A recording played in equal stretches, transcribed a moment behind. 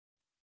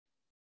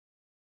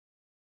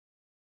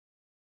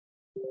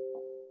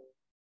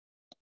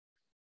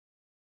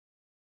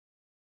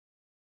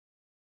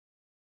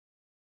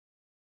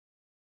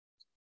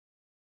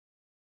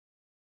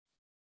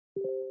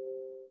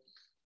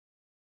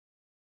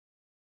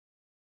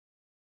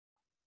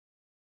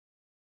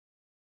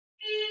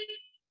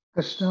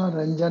Krishna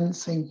Ranjan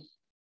Singh.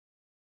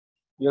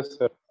 Yes,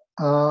 sir.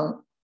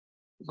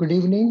 Good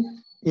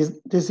evening.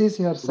 This is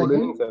your Good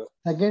evening, sir.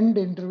 second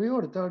interview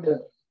or third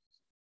interview?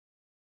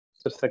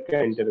 Sir, second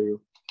interview.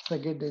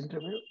 Second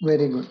interview.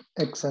 Very good.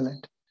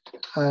 Excellent.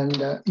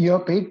 And you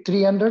are paid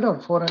 300 or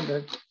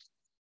 400?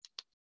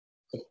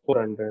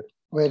 400.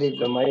 Very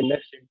So good. my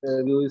next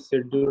interview is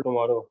scheduled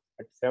tomorrow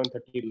at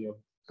 7:30 p.m.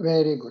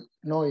 Very good.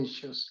 No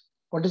issues.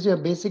 What is your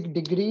basic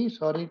degree?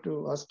 Sorry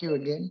to ask you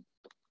again.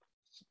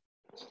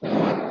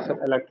 Sir,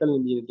 electrical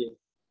engineering.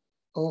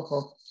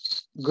 Oh,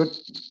 good.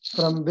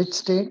 From which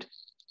state?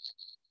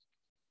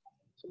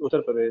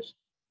 Uttar Pradesh.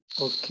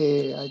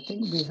 Okay, I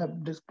think we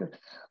have discussed.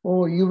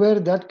 Oh, you were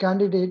that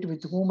candidate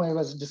with whom I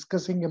was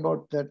discussing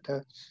about that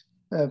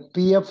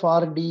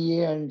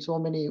PFRDA and so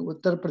many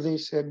Uttar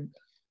Pradesh,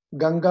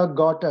 Ganga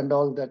Ghat and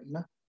all that.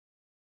 Na?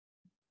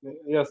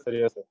 Yes, sir.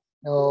 Yes, sir.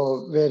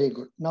 Oh, very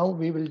good. Now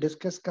we will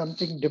discuss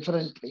something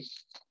differently.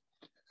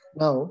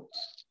 Now,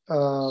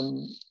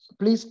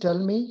 please tell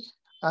me,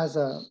 as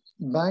a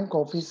bank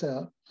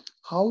officer,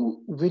 how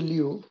will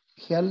you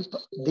help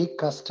the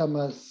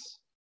customers?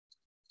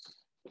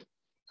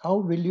 How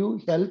will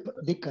you help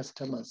the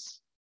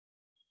customers?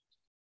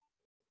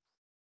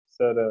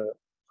 Sir,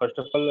 first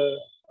of all,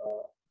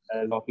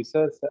 as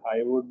officers,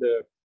 I would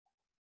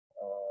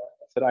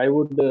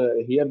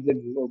hear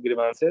the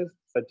grievances,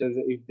 such as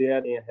if they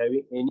are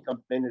having any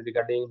complaint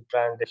regarding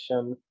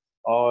transaction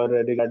or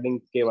regarding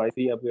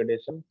KYC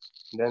upgradation,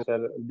 then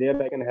sir, there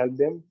I can help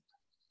them.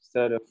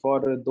 Sir,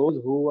 for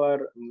those who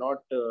are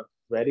not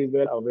very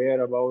well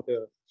aware about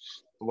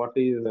what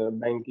is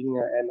banking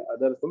and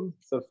other things,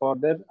 so for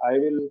that I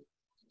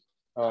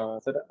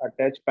will sir,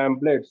 attach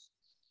pamphlets,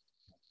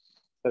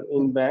 sir,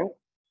 in bank,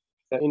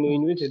 sir,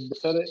 in which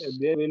sir,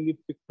 there will be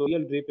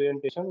pictorial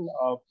representation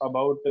of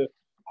about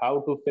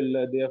how to fill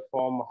their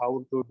form,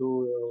 how to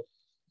do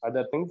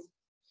other things,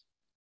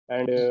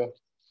 and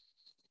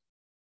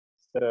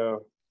sir,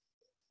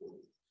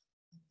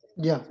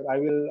 Yeah. sir, I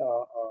will.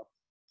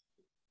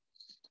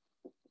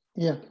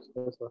 Yeah.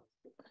 Yes, sir.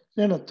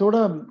 No,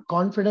 थोड़ा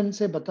confidence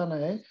से बताना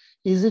है.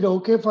 Is it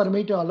okay for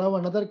me to allow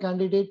another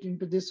candidate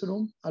into this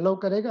room? Allow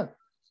करेगा?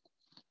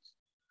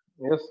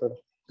 Yes, sir.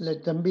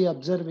 Let them be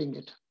observing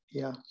it.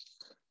 Yeah.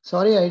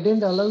 Sorry, I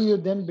didn't allow you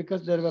then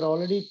because there were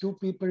already two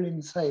people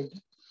inside,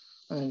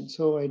 and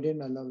so I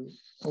didn't allow you.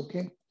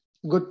 Okay.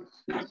 Good.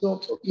 So, No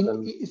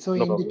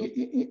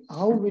problem.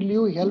 how will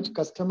you help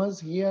customers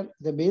here?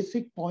 The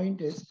basic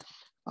point is,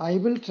 I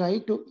will try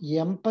to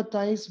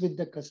empathize with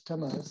the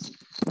customers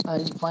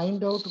and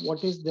find out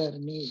what is their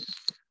need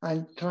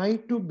and try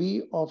to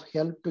be of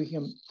help to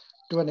him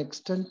to an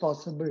extent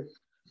possible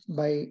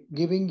by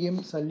giving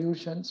him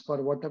solutions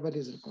for whatever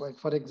is required.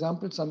 For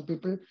example, some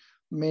people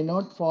may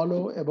not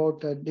follow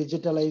about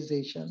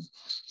digitalization.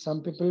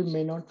 Some people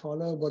may not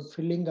follow about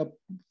filling up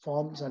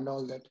forms and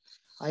all that.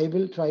 I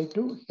will try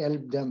to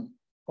help them.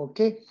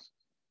 Okay?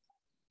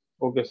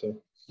 Okay, sir.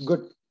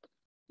 Good.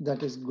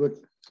 That is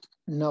good.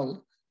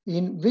 Now,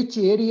 in which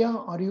area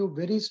are you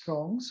very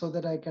strong so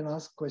that I can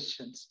ask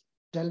questions?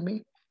 Tell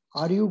me,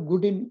 are you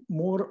good in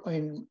more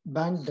in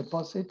bank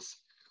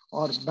deposits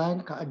or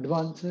bank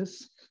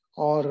advances,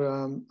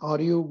 or are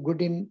you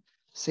good in,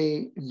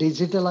 say,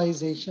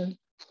 digitalization,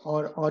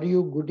 or are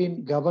you good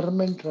in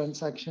government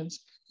transactions?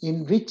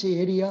 In which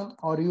area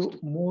are you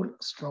more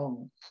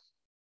strong?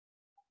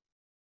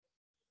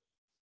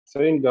 So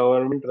in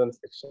government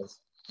transactions.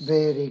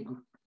 Very good.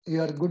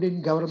 You are good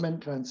in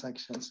government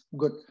transactions.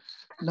 Good.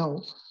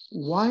 Now,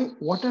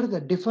 what are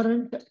the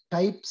different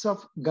types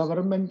of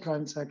government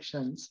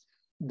transactions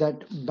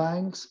that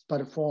banks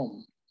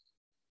perform?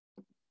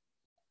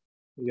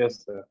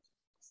 Yes, sir.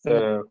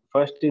 So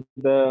first is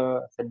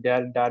the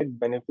direct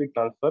benefit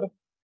transfer,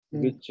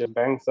 which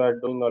banks are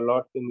doing a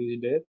lot in these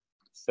days.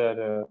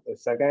 Sir,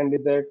 second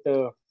is that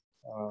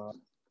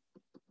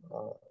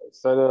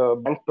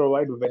banks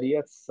provide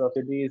various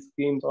subsidy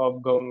schemes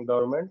of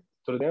government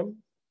through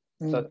them.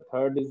 So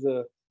third is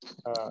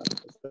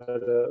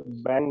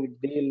bank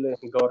deal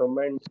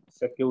government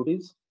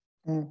securities,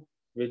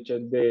 which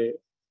they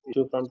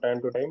issue from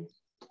time to time,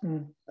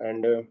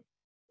 and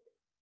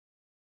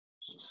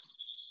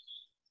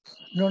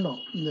No.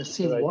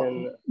 See,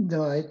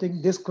 so I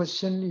think this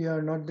question you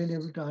have not been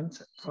able to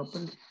answer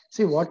properly.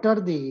 See, what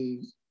are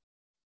the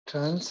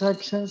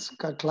transactions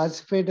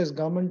classified as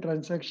government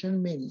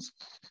transaction means?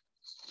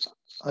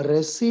 A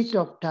receipt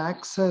of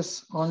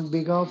taxes on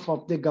behalf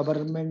of the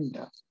government.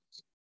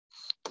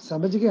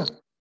 समझ गया?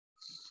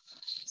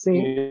 Say,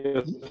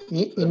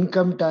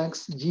 income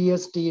tax,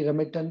 GST,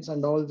 remittance,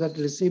 and all that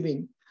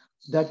receiving,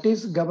 that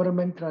is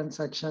government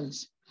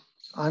transactions.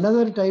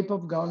 Another type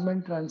of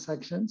government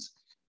transactions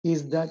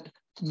is that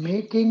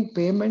making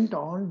payment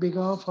on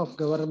behalf of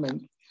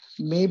government,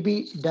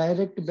 maybe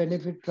direct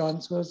benefit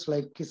transfers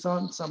like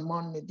Kisan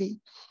Samman Nidhi,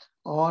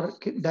 or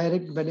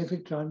direct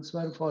benefit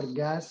transfer for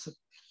gas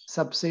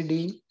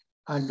subsidy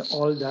and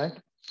all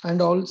that,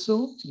 and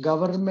also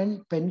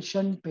government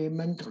pension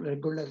payment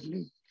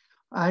regularly.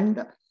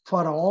 And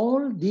for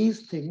all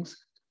these things,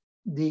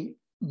 the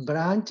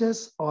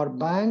branches or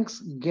banks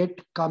get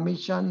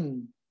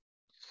commission.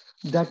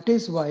 That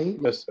is why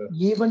Yes, sir.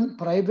 even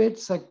private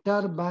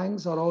sector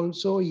banks are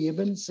also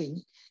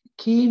evincing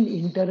keen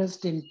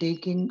interest in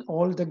taking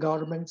all the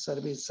government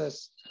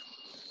services.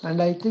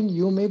 And I think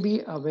you may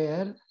be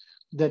aware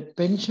that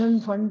pension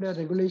fund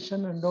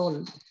regulation and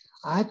all,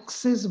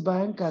 Axis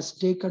Bank has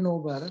taken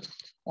over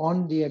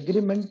on the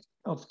agreement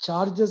of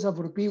charges of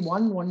rupee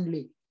 1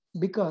 only,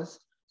 because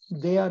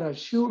they are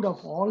assured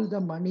of all the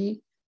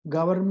money,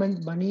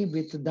 government money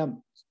with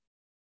them.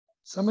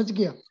 Samajh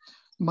gaya?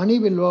 Money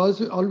will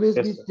also always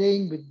Yes, be sir.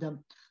 staying with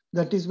them.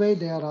 That is why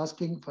they are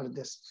asking for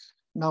this.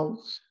 Now,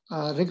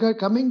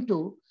 coming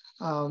to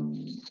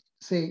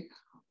say,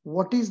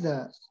 what is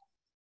the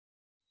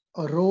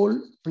role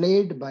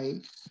played by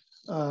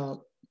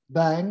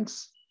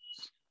banks?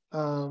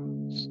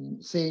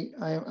 Say,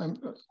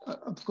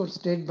 of course,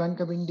 State Bank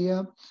of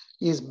India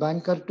is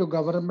banker to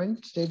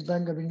government. State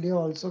Bank of India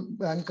also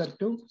banker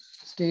to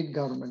state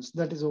governments.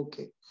 That is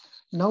okay.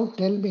 Now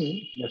tell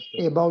me Yes,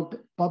 sir. about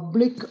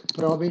Public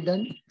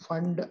Provident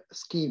Fund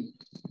Scheme.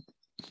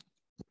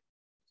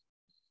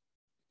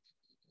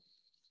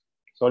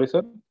 Sorry,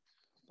 sir.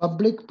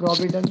 Public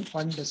Provident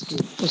Fund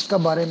Scheme. उसका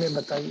बारे में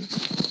बताइए.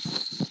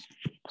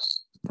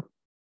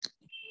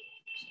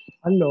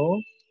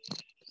 Hello.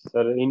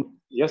 Sir,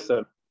 yes,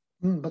 sir.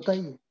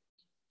 बताइए.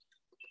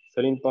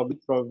 Sir, in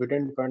public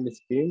provident fund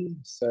scheme,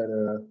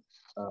 sir,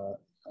 uh, uh,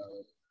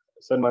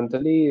 sir,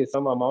 monthly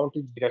some amount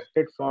is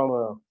deducted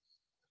from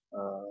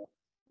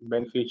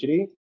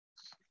beneficiary,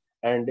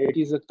 and it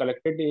is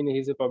collected in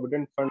his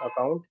provident fund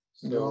account.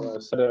 So, Wrong.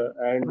 sir,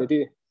 and it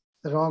is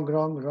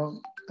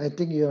Wrong. I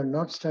think you are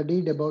not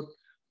studied about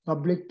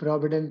Public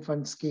Provident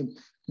Fund Scheme.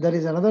 There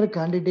is another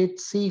candidate,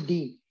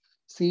 CD.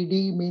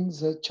 CD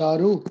means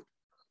Charu.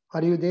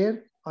 Are you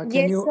there? Or can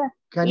Yes, you sir.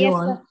 can Yes, you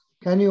sir.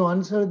 can you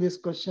answer this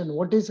question?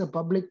 What is a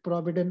Public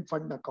Provident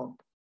Fund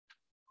account?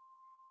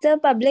 The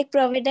Public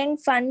Provident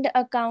Fund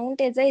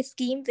account is a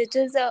scheme which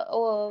is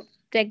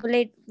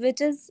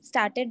which is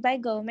started by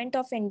Government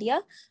of India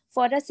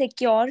for a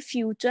secure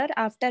future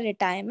after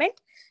retirement.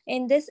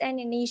 In this, an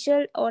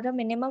initial or a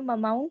minimum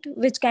amount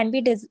which can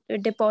be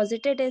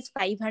deposited is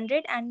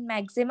 500, and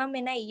maximum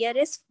in a year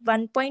is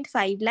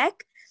 1.5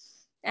 lakh,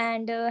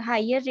 and a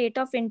higher rate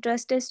of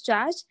interest is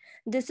charged.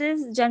 This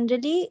is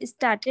generally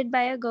started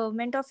by a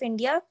Government of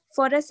India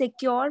for a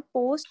secure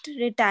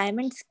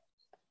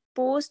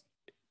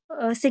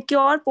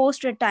secure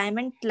post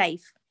retirement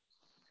life.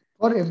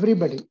 For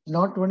everybody,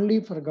 not only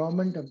for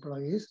government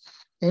employees,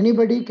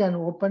 anybody can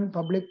open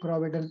Public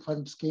Provident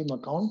Fund Scheme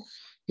account.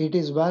 It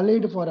is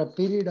valid for a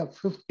period of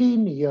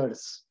 15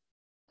 years.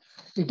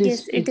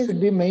 Yes, it It is.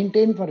 should be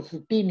maintained for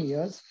 15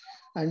 years,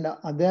 and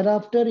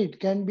thereafter it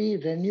can be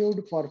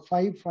renewed for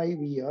five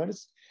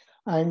years,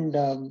 and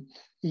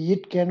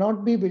it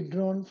cannot be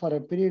withdrawn for a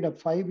period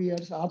of 5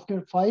 years.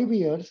 After 5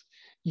 years,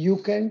 you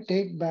can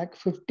take back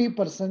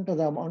 50% of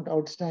the amount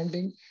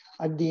outstanding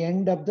at the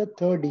end of the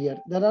third year.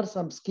 There are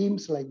some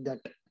schemes like that.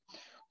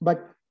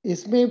 But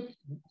इसमें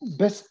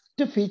best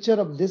feature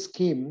of this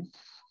scheme,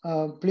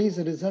 please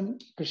listen,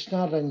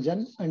 Krishna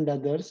Ranjan and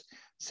others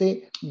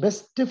say,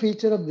 best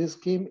feature of this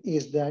scheme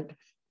is that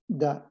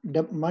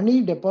the money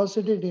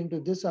deposited into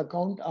this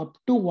account up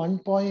to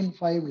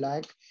 1.5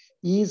 lakh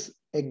is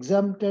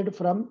exempted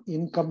from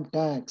income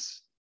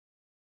tax.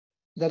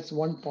 That's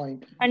one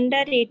point.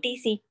 Under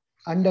 80C.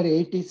 Under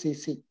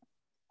 80cc.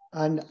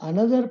 And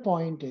another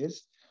point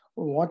is,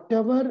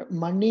 whatever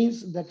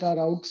monies that are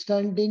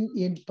outstanding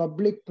in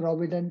Public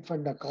Provident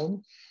Fund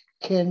account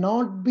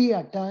cannot be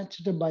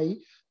attached by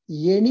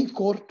any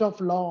court of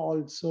law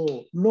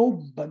also.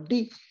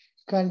 Nobody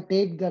can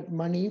take that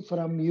money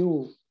from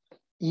you.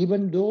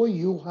 Even though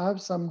you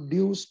have some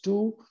dues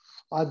to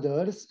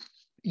others,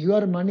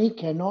 your money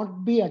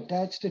cannot be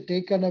attached,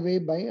 taken away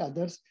by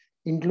others,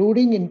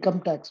 including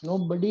income tax.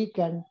 Nobody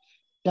can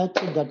touch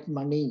that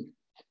money.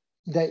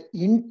 The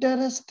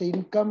interest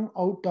income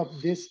out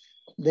of this,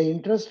 the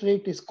interest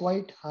rate is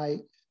quite high.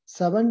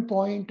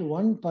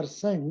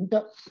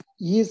 7.1%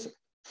 is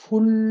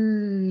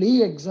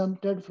fully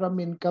exempted from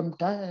income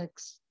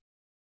tax.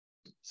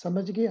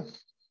 Samajh gaya?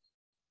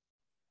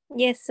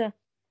 Yes, sir.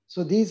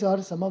 So these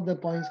are some of the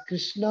points.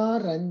 Krishna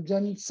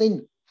Ranjan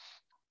Singh.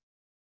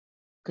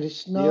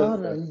 Krishna yes,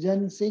 sir.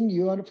 Ranjan Singh,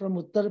 you are from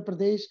Uttar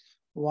Pradesh,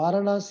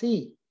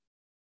 Varanasi.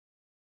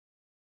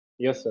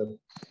 Yes, sir.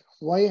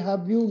 Why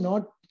have you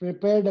not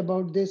prepared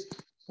about this?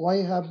 Why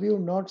have you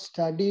not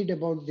studied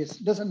about this?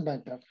 Doesn't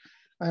matter.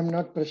 I'm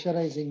not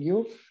pressurizing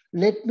you.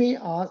 Let me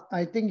ask,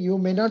 I think you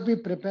may not be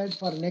prepared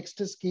for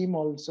next scheme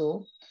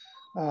also.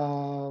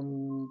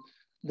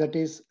 That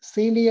is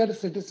Senior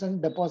Citizen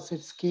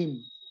Deposit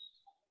Scheme.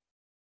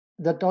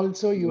 That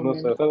also you No,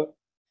 may sir. not. Sir,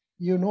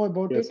 You know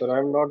about yes, it? sir.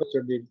 I'm not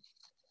studied.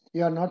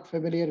 You are not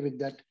familiar with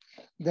that.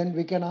 Then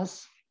we can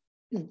ask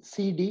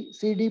CD.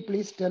 CD,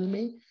 please tell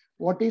me,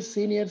 what is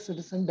Senior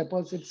Citizen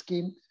Deposit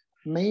Scheme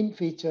main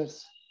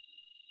features?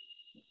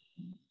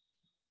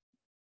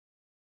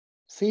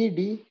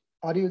 CD,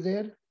 are you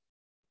there?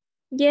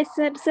 Yes,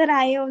 sir. Sir,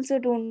 I also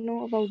don't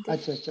know about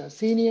this. Acha.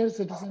 Senior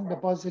Citizen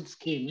Deposit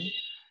Scheme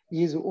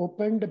is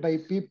opened by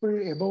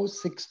people above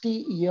 60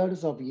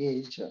 years of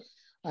age,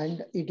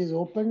 and it is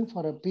open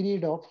for a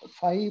period of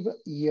 5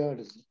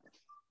 years.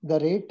 The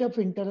rate of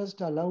interest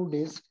allowed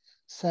is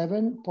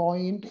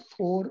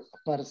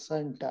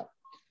 7.4%,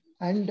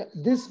 and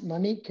this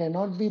money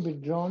cannot be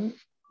withdrawn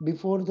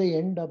before the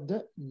end of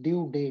the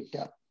due date.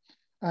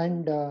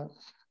 And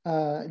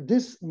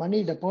this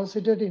money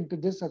deposited into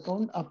this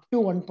account up to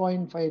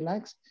 1.5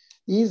 lakhs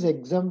is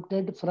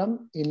exempted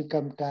from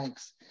income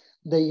tax.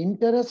 The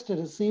interest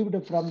received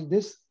from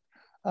this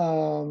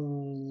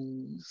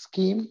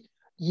scheme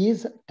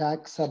is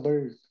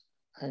taxable.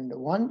 And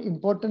one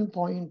important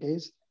point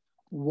is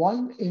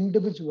one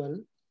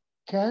individual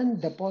can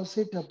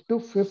deposit up to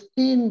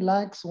 15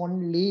 lakhs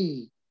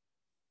only.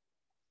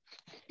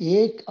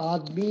 एक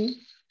आदमी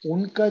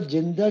उनका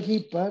जिंदगी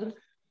पर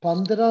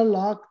 15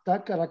 लाख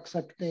तक रख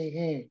सकते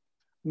हैं।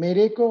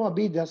 मेरे को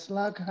अभी 10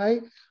 लाख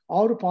है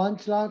और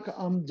 5 लाख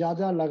हम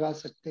ज्यादा लगा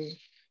सकते हैं,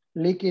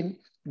 लेकिन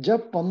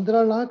जब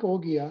 15 लाख हो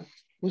गया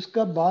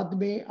उसका बाद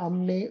में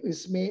हमने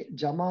इसमें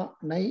जमा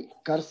नहीं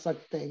कर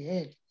सकते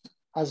हैं।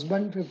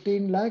 हस्बैंड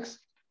 15 lakhs,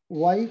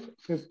 वाइफ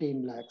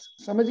 15 lakhs,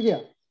 समझ गया?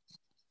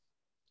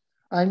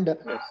 And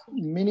Yes.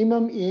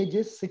 minimum age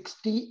is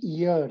 60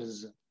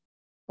 years.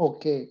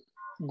 Okay,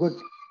 good.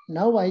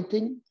 Now I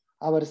think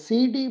our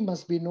CD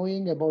must be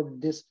knowing about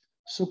this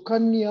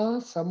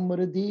Sukanya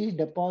Samriddhi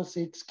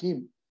Deposit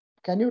Scheme.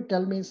 Can you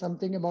tell me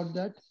something about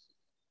that?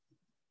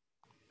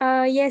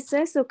 Yes,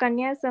 sir.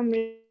 Sukanya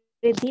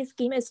Samriddhi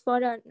scheme is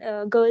for a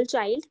girl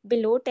child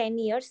below 10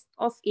 years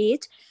of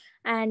age,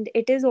 and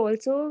it is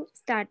also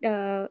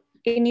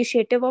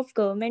initiative of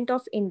Government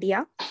of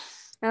India.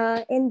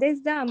 In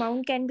this, the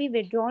amount can be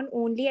withdrawn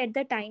only at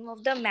the time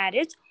of the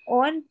marriage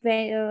or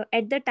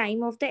at the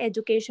time of the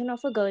education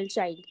of a girl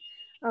child.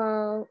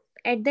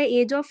 At the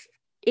age of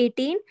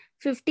 18,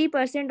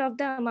 50% of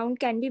the amount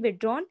can be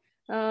withdrawn,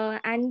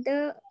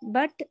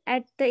 but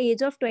at the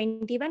age of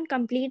 21,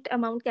 complete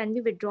amount can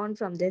be withdrawn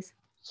from this.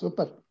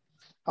 Super.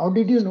 How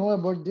did you know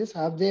about this?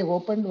 Have they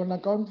opened one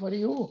account for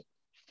you?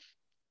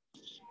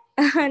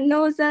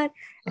 No, sir.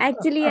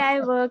 Actually, I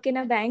work in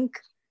a bank.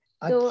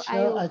 So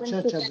I opened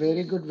Acha.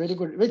 Very good, very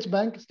good. Which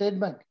bank? State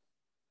Bank?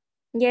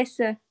 Yes,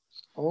 sir.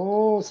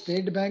 Oh,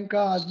 State Bank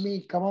ka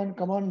aadmi. Come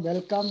on,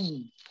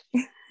 welcome.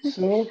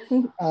 So,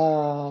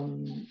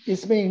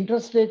 इसमें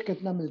interest rate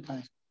कितना मिलता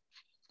है?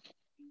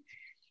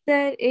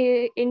 Sir,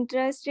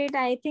 interest rate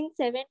I think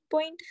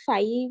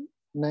 7.5.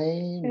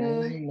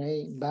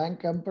 नहीं,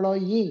 bank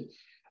employee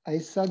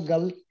ऐसा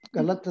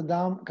गलत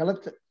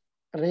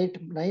rate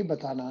नहीं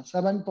बताना।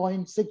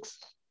 7.6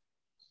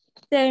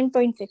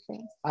 7.6.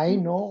 I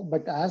know,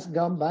 but as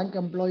bank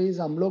employees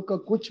हम लोग का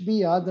कुछ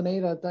भी याद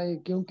नहीं रहता है,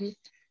 क्योंकि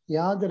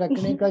याद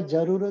रखने का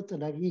जरूरत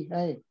नहीं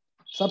है,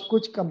 सब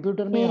कुछ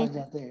कंप्यूटर में आ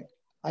जाते हैं।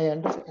 I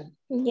understand.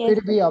 Yes, फिर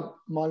भी आप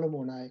मालूम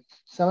होना है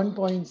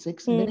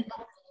 7.6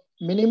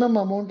 minimum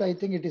amount, I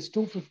think it is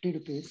 250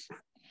 rupees,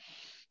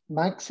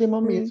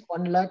 maximum is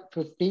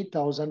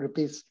 1,50,000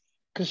 rupees.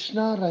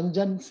 Krishna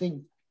Ranjan Singh,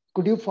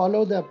 could you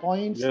follow the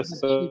points Yes, that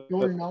sir. she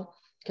told now?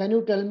 Can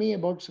you tell me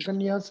about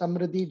Sukanya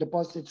Samriddhi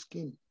Deposit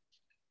Scheme?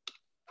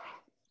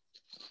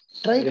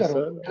 Try Yes, karo,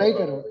 sir. try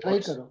karo.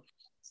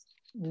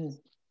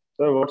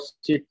 So what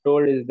she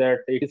told is that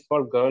it is for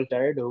girl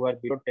child who are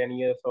below 10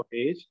 years of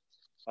age.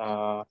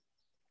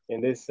 In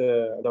this,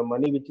 the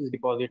money which is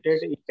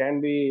deposited, it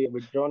can be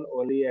withdrawn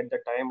only at the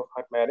time of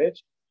her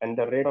marriage, and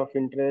the rate of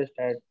interest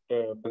at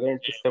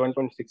present is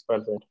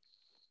 7.6%.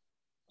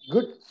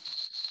 Good.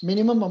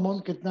 Minimum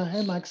amount कितना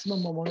है,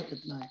 maximum amount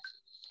कितना है?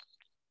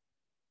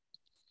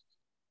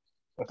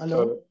 Hello?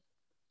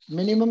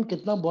 Minimum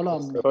कितना बोला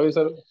हमने? Sorry,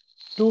 sir.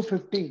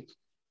 250.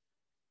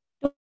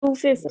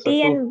 250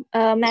 Yes,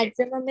 and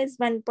maximum is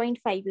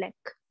 1.5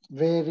 lakh.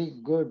 Very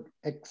good.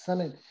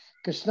 Excellent.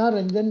 Krishna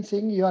Ranjan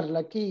Singh, you are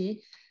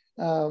lucky.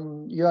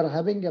 You are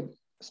having a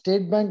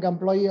State Bank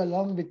employee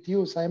along with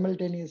you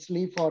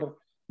simultaneously for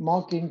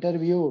mock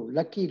interview.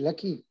 Lucky.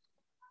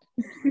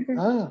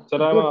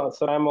 Sir, I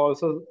am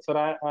also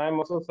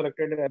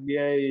selected in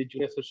SBI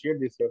Junior Associate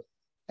this year.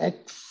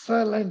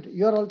 Excellent.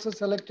 You are also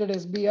selected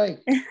SBI.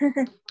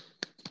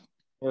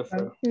 Yes,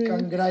 sir.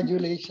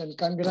 Congratulations.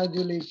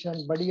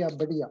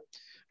 Badhiya.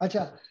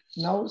 Acha,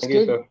 now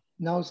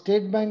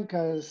State Bank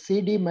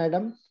CD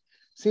madam,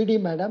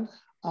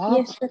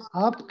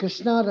 आप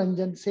कृष्णा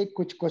रंजन से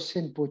कुछ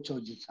question पूछो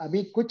जी।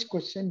 अभी कुछ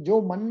question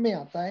जो मन में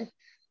आता है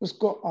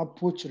उसको आप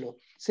पूछ लो।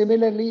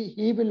 Similarly,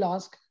 he will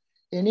ask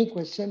any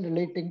question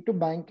relating to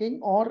banking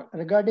or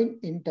regarding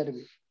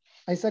interview.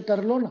 ऐसा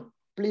कर लो ना,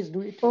 please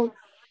do it.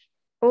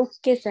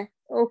 Okay, sir.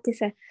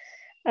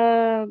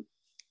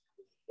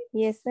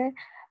 Yes, sir.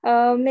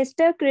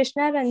 Mr.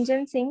 Krishna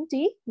Ranjan Singh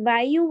ji,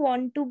 why you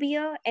want to be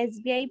a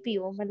SBI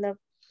PO? मतलब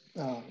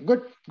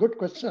good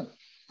question.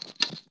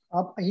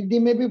 आप हिंदी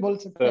में भी बोल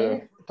सकते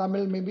हैं,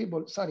 तमिल में भी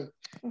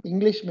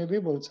इंग्लिश में भी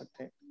बोल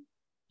सकते हैं।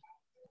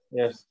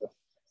 Yes, sir.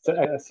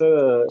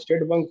 So,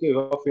 State Bank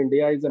of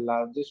India is the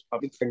largest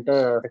public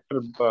sector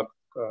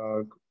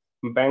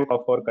bank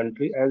of our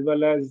country, as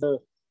well as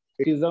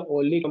it is the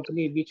only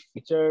company which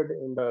featured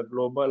in the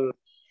global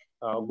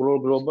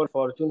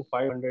Fortune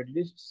 500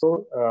 list. So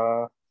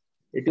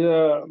it is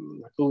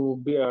to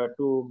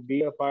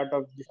be a part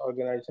of this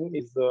organization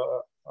is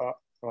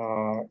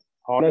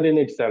honor in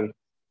itself.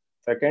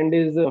 Second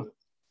is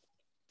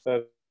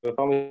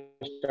from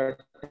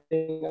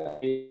starting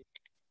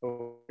I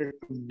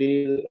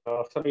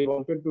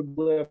wanted to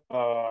do a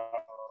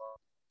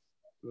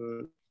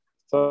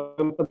सब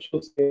मतलब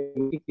choose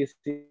कि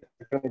किसी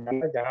sector में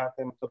जाना जहाँ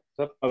पे मतलब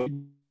सब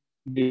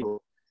अभी हो।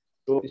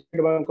 तो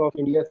स्टेट बैंक ऑफ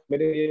इंडिया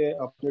मेरे लिए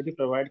अपॉर्चुनिटी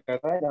प्रोवाइड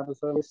करता है जहाँ पे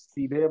सर मैं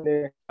सीधे अपने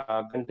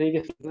कंट्री के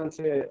सिटीजन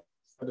से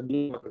सर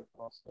डील कर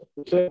सकता हूँ।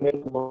 उससे मेरे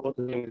को बहुत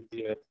मिलती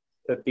है।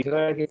 तो तीसरा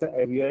है कि सर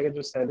एसबीआई का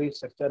जो सैलरी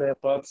स्ट्रक्चर है,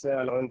 पर्क्स है,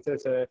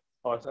 अलाउंसेस है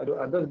और सर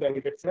अदर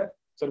बेनिफिट्स है,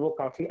 सर वो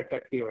काफी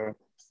अट्रैक्टिव है।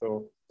 तो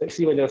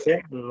इसी वजह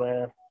से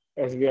मैं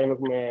एसबीआई में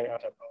आ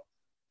जाता हूँ।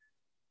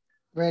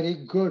 Very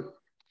good.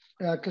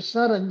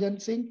 Krishna Ranjan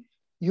Singh,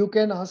 you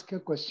can ask a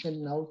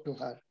question now to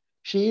her.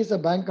 She is a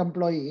bank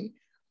employee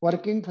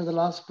working for the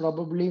last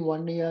probably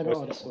 1 year Yes,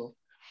 or sir. so.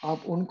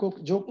 आप उनको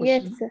जो Yes,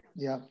 क्वेश्चन sir.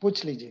 या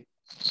पूछ लीजिए.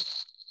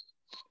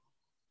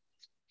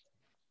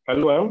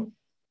 Hello, ma'am.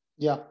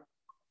 Yeah.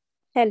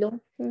 Hello.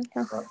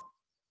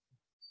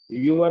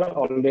 You are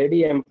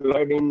already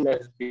employed in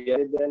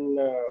SBI, then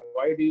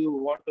why do you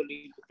want to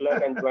leave the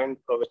clerk and join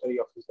probationary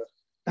officer?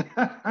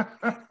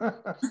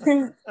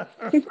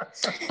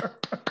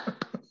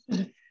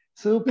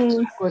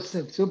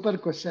 super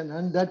question.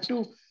 And that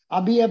too,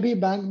 अभी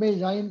bank में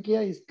join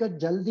किया, इसका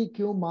जल्दी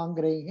क्यों मांग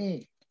रहे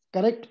हैं?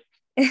 Correct?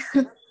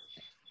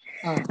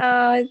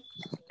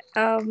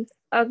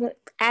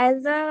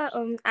 As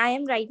I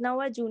am right now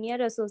a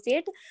junior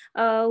associate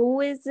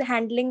who is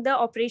handling the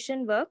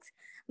operation works,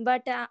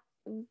 but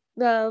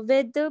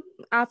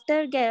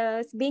after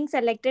being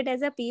selected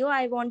as a PO,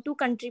 I want to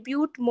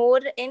contribute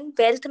more in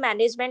wealth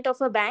management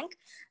of a bank.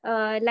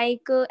 As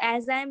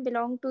I am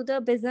belong to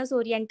the business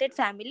oriented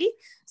family,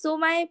 so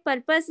my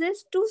purpose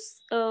is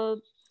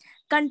to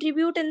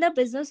contribute in the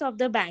business of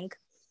the bank.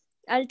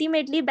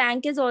 Ultimately,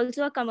 bank is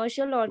also a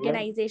commercial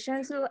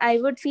organization, so I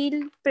would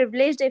feel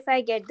privileged if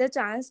I get the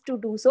chance to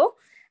do so,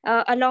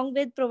 along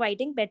with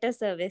providing better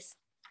service.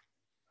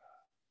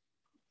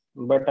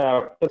 But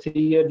after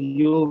 3 years,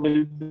 you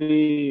will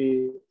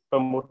be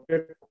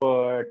promoted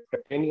to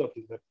training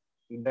officer.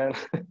 Then,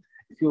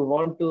 if you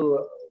want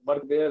to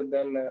work there,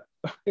 then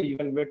you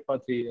can wait for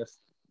 3 years.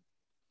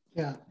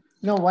 Yeah.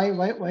 No,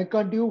 why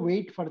can't you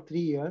wait for 3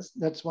 years?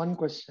 That's one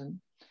question.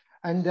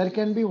 And there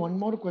can be one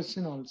more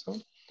question also.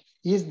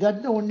 Is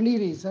that the only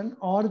reason,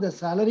 or the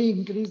salary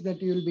increase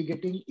that you will be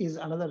getting is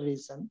another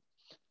reason?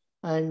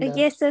 And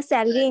yes, the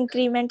salary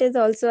increment is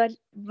also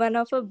one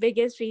of the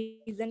biggest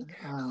reason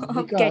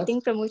of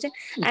getting promotion.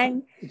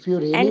 If you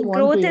really and want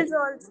growth to, is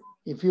also.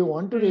 If you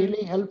want to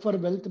really help for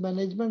wealth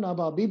management, आप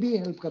अभी भी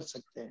help कर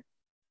सकते हैं.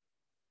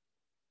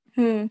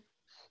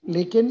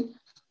 लेकिन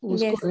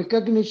उसको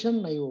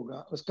recognition नहीं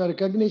होगा, उसका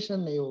recognition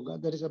नहीं होगा.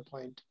 There is a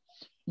point.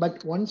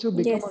 But once you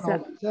become an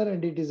officer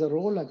and it is a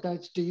role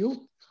attached to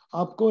you,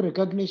 आपको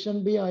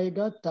recognition भी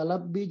आएगा,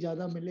 तलब भी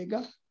ज़्यादा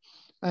मिलेगा,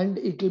 and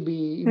it will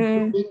be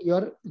improving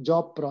your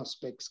job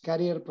prospects,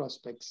 career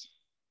prospects.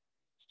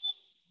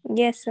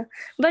 Yes, sir.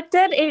 But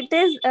sir, it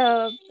is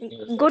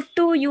good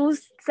to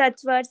use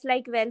such words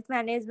like wealth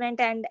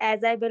management, and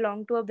as I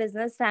belong to a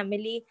business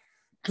family,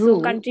 True,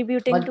 so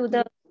contributing to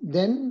the.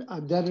 Then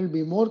there will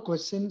be more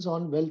questions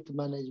on wealth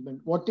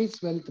management. What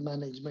is wealth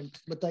management?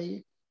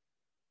 बताइए.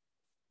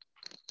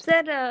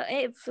 Sir,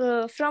 if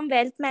from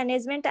wealth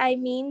management, I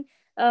mean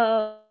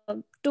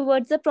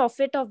towards the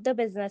profit of the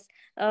business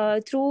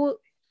through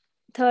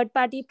third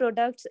party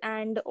products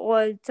and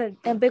all.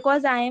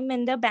 Because I am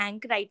in the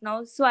bank right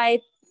now, so I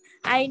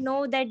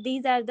know that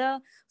these are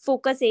the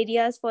focus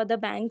areas for the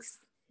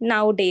banks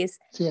nowadays.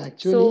 See,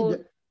 actually,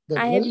 so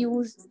I have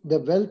used the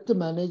wealth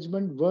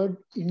management word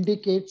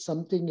indicates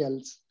something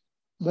else.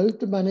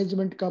 Wealth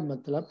management ka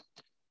matlab,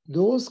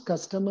 those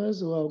customers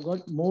who have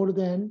got more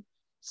than,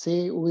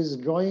 say, who is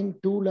drawing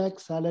 2 lakh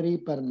salary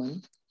per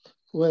month,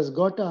 who has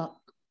got a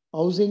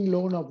housing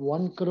loan of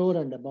 1 crore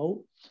and above,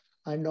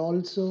 and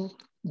also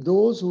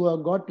those who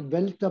have got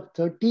wealth of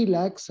 30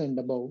 lakhs and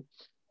above,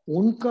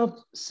 उनका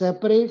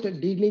separate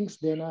dealings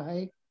देना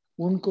है,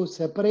 उनको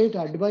separate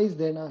advice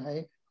देना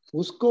है,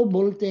 उसको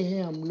बोलते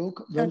हैं हम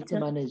लोग wealth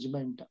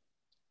management.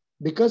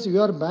 Because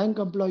you are bank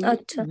employee,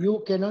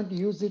 you cannot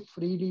use it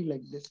freely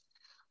like this.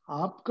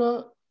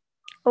 आपका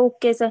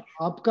okay sir.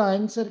 आपका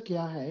answer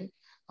क्या है?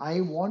 I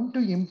want to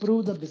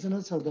improve the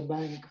business of the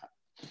bank.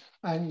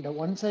 And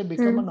once I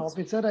become an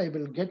officer, I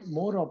will get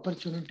more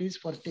opportunities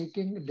for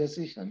taking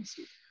decisions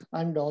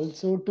and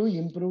also to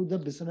improve the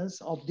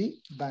business of the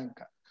bank.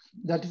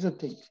 That is the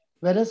thing.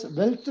 Whereas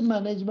wealth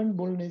management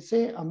बोलने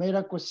से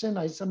मेरा question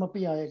ऐसा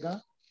भी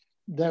आएगा.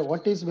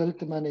 What is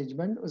wealth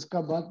management?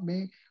 उसका बाद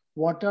में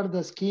what are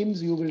the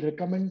schemes you will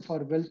recommend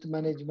for wealth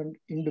management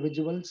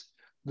individuals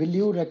will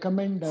you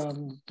recommend,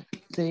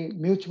 say,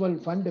 mutual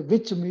fund?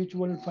 Which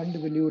mutual fund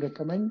will you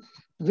recommend?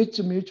 Which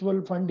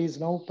mutual fund is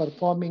now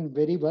performing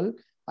very well?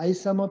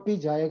 ऐसा में भी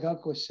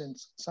जाएगा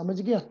questions.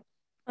 समझ गया?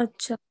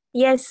 अच्छा.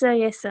 Yes sir,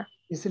 yes sir.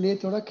 इसलिए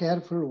थोड़ा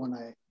careful होना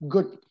है.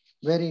 Good,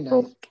 very nice.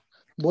 Okay.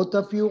 Both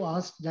of you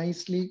asked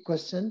nicely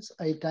questions.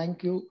 I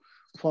thank you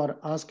for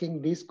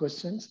asking these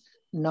questions.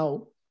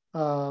 Now,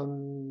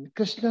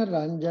 Krishna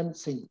Ranjan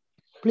Singh,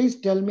 please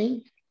tell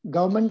me,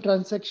 government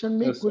transaction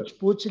में Yes, sir. कुछ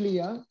पूछ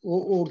लिया, वो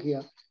हो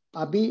गया.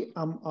 अभी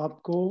हम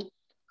आपको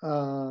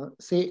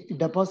से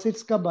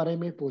डिपॉजिट्स का बारे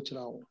में पूछ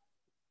रहा हूँ.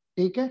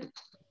 ठीक है?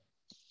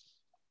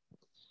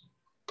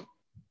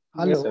 Yes,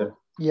 hello. sir.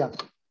 या,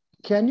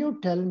 can you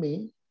tell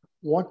me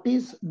what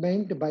is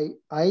meant by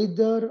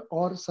either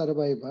or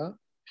survivor?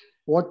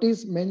 What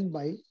is meant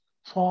by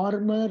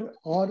farmer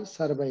or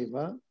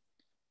survivor?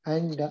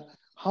 And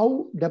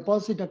how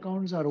deposit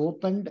accounts are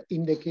opened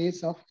in the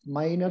case of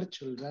minor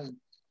children?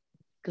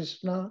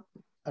 Krishna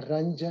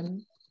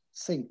Ranjan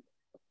Singh.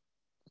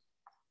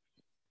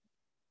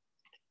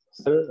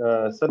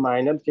 Sir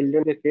minor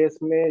children के case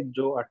में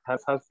जो 18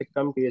 साल से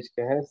कम as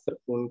के हैं sir,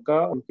 उनका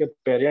उनके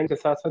parent के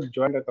साथ साथ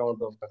ज्वाइंट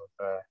अकाउंट ओपन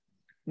होता है.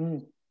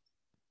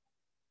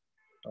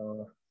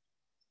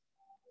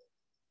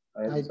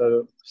 And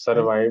sir,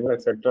 survivor,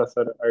 etc.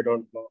 Sir, I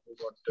don't know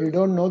what. You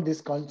don't know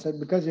this concept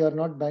because you are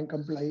not bank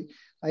employee.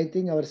 I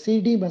think our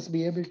CD must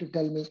be able to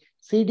tell me.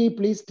 CD,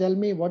 please tell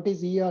me what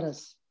is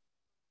ERS.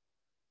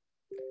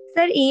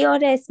 Sir,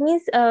 ERS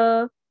means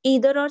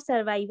either or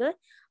survivor,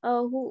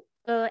 who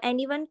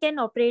anyone can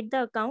operate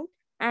the account,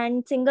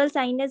 and single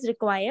sign is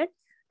required.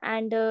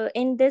 And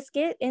in this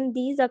case, in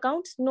these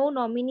accounts, no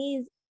nominee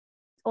is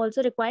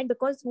also required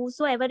because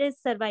whosoever is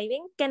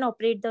surviving can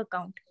operate the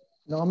account.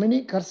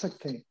 Nominee कर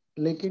सकते हैं,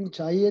 लेकिन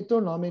चाहिए तो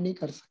nominee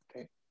कर सकते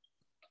हैं.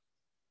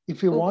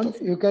 If you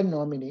want, you can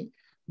nominate,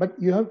 but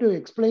you have to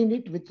explain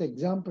it with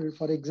example.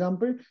 For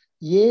example,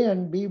 A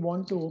and B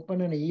want to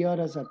open an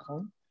ERS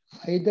account.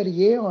 Either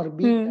A or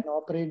B can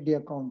operate the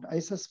account.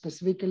 ऐसा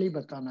specifically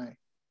बताना है.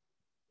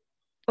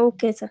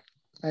 Okay, sir.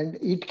 And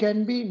it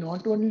can be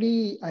not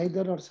only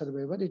either or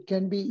survivor, it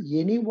can be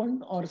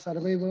anyone or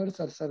survivors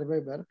or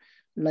survivor,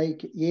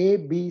 like A,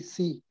 B,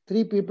 C.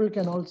 3 people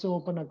can also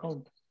open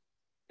account.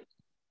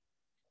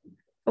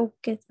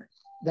 Okay, sir.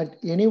 That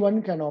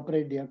anyone can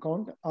operate the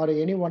account or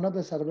any one of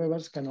the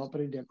survivors can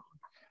operate the account.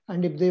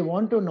 And if they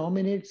want to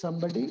nominate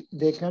somebody,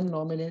 they can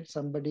nominate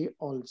somebody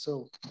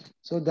also.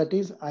 So that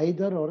is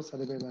either or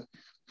survivor.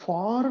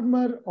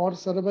 Farmer or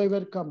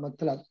survivor ka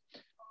matlab,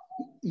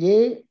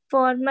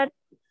 Former.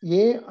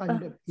 A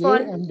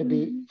and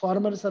B,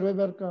 farmer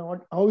survivor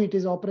का how it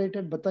is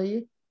operated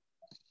बताइए.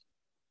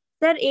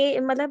 Sir, A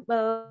मतलब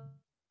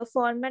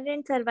farmer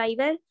and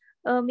survivor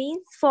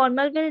means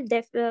farmer will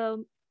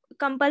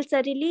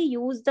compulsorily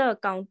use the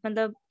account.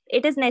 मतलब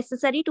it is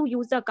necessary to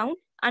use the account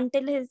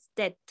until his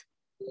death.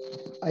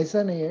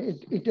 ऐसा नहीं है.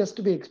 It has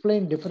to be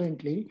explained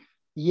differently.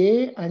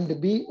 A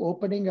and B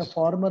opening a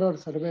farmer or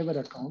survivor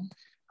account.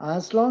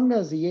 As long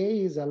as A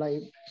is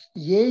alive, A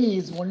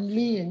is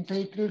only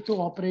entitled to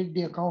operate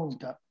the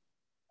account.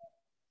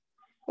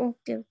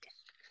 Okay.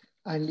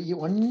 And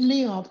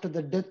only after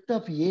the death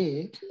of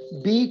A,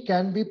 B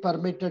can be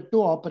permitted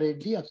to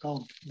operate the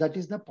account. That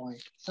is the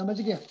point.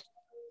 समझ गया?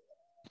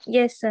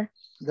 Yes, sir.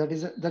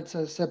 That's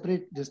a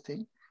separate this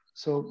thing.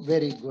 So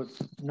very good.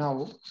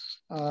 Now,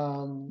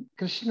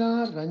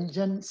 Krishna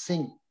Ranjan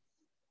Singh.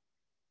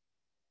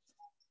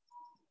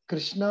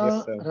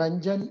 Krishna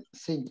Ranjan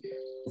Singh.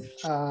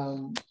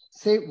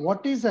 Say,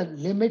 what is a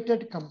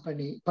limited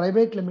company,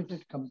 private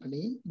limited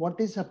company? What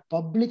is a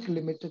public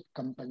limited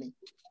company?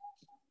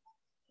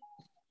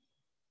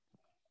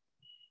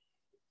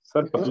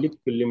 Sir, public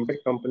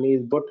limited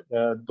companies, but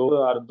those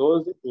are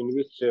those in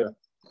which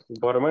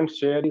government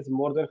share is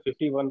more than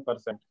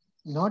 51%.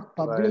 Not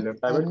public. While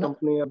private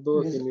company are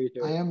those in which.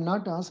 I am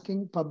not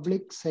asking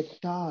public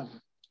sector.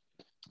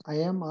 I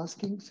am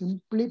asking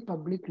simply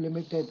public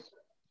limited.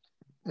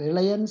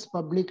 Reliance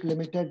Public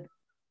Limited,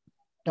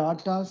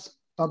 Tata's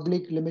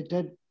Public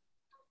Limited,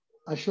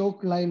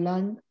 Ashok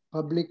Leyland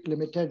Public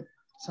Limited.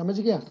 समझ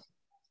गया?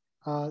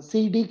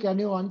 CD, can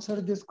you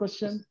answer this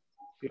question?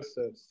 Yes,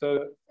 sir.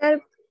 Sir,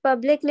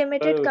 public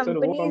limited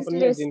company वो is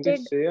company है जिनके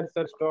listed. Share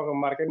sir stock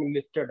market में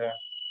listed है.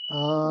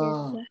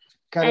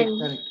 Correct.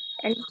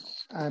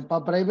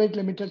 Private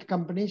limited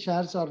company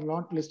shares are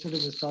not listed in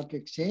the stock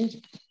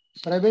exchange.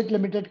 Private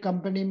limited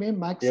company में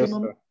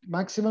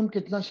maximum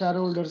कितना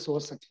shareholders हो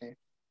सकते हैं?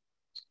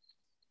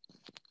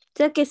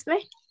 सर किसमें?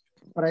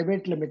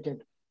 Private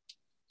limited.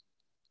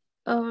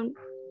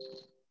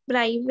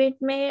 प्राइवेट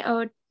में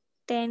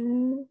 10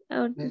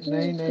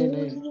 नहीं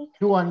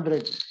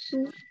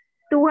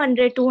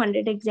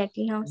 200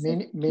 एग्जैक्टली. हाँ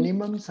सर.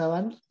 Minimum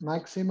 7,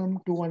 maximum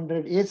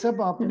 200. ये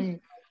सब आपने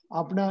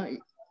अपना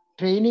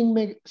ट्रेनिंग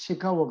में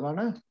सीखा होगा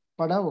ना,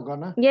 पढ़ा होगा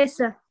ना? Yes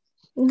sir.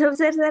 No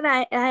sir,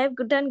 I have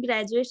done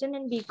graduation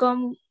in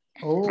BCom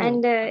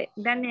and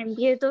done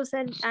MBA. So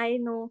sir, I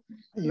know,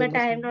 but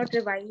I have not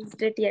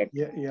revised it yet.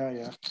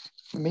 Yeah.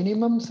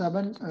 Minimum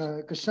 7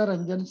 Krishna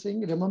Ranjan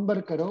Singh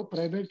remember करो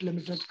प्राइवेट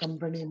लिमिटेड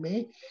कंपनी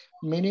में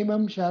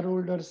minimum share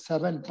holder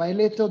 7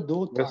 पहले तो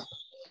 2 था Yes,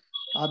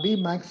 अभी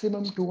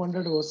maximum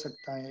 200 हो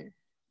सकता है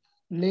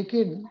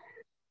लेकिन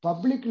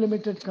public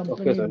limited okay,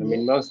 company sir. में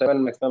Minimum 7,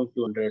 maximum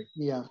 200.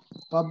 या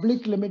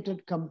पब्लिक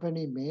लिमिटेड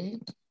कंपनी में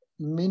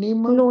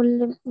minimum No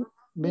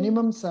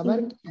minimum 7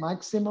 limit,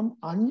 maximum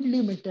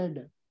unlimited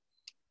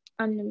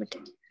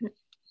unlimited.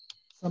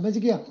 समझ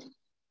गया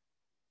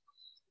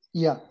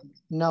या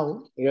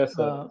now Yes,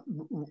 sir.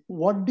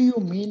 What do you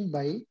mean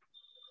by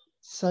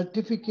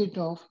certificate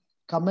of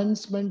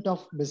commencement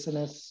of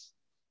business?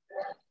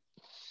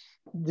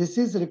 This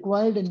is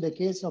required in the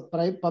case of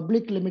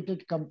public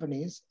limited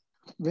companies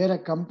where a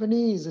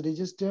company is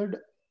registered,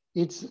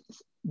 its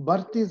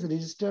birth is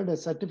registered a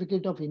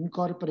certificate of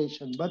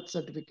incorporation, birth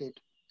certificate.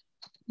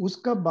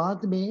 उसका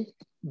बाद में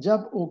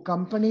जब वो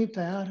company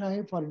तैयार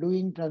है for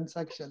doing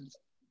transactions,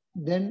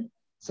 then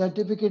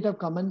certificate of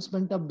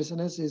commencement of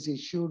business is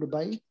issued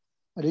by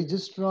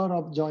registrar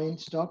of joint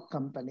stock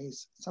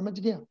companies. समझ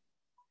गया?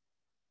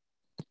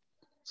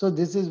 So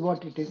this is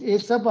what it is. ये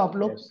सब आप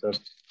लोग Yes, sir.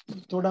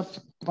 थोड़ा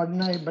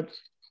पढ़ना है, but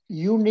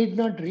you need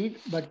not read,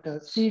 but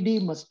CD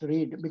must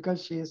read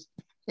because she is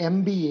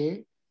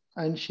MBA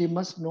and she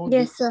must know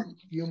Yes, this. sir.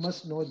 You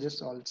must know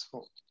this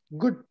also.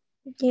 Good.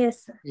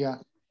 Yes, sir. Yeah.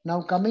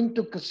 Now coming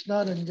to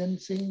Krishna Ranjan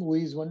Singh, who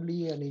is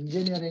only an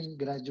engineering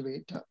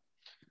graduate,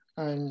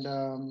 and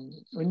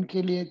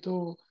उनके लिए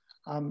तो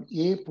हम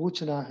ये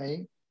पूछना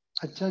है,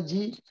 अच्छा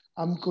जी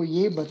हमको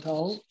ये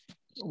बताओ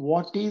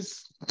what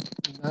is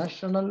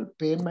national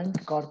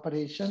payment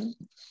corporation,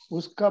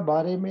 उसका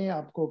बारे में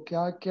आपको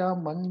क्या क्या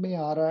मन में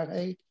आ रहा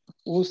है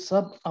वो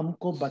सब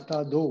हमको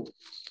बता दो.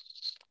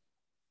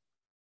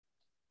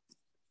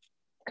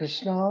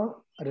 Krishna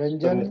Sir,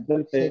 Ranjan National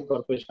Payment Singh.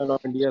 Corporation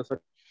of India, sir.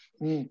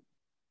 Hmm.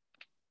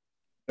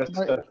 Yes,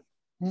 sir.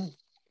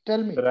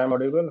 Tell me. Sir, I am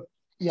audible.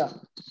 Yeah.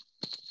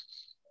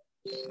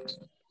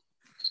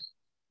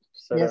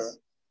 Sir, Yes.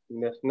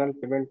 National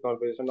Payment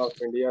Corporation of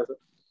India, sir.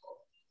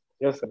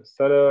 Yes, sir.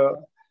 Sir,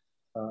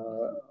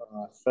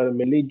 sir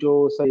mainly जो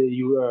सर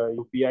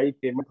यूपीआई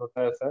पेमेंट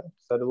होता है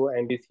sir वो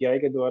NPCI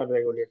के द्वारा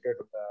regulated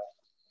होता है.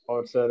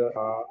 और sir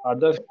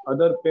other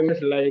other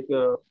payments like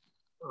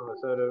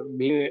sir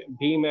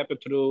Bhim app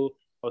through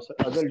और sir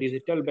other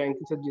digital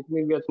banking sir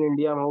जितनी भी अपने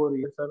इंडिया में हो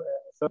रही है सर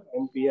सर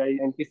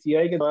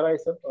एनपीसीआई के द्वारा ये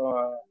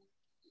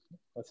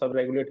सब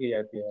रेगुलेट की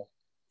जाती है.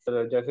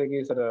 सर जैसे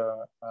कि sir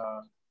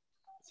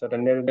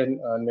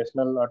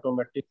national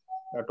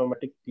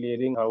automatic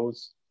clearing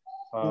house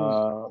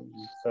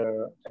sir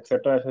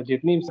etcetera. Sir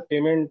जितनी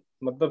पेमेंट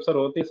मतलब सर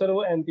होती है सर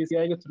वो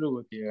एनपीसीआई के थ्रू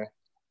होती है.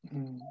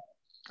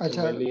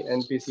 अच्छा. मेनली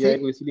एनपीसीआई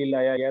को इसलिए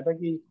लाया गया था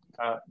कि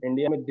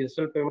इंडिया में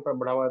डिजिटल पेमेंट पर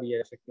बढ़ावा दिया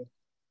जा सके.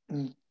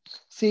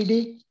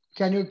 CD,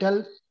 can you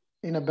tell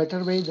in a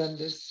better way than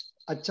this?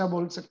 अच्छा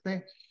बोल सकते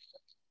हैं?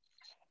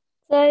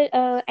 Sir,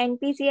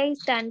 NPCI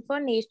stand for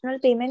National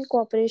Payment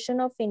Corporation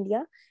of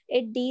India.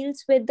 It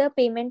deals with the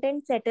payment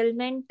and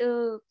settlement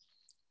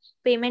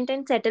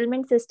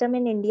system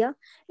in India.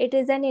 It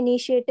is an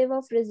initiative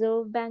of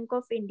Reserve Bank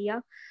of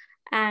India,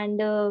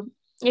 and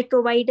it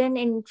provides an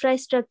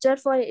infrastructure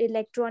for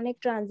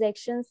electronic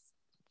transactions.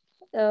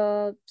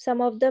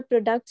 Some of the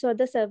products or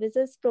the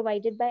services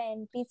provided by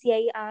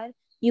NPCI are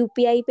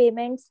UPI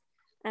payments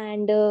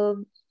and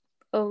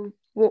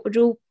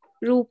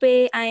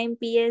RuPay,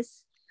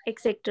 IMPS,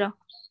 etc.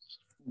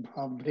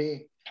 बाप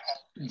रे,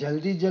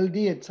 जल्दी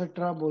जल्दी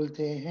etcetera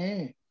बोलते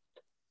हैं.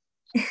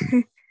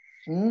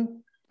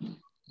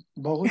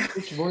 बहुत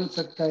कुछ बोल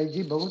सकता है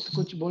जी, बहुत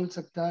कुछ बोल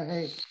सकता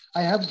है.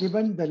 I have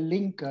given the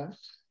link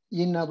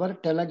in our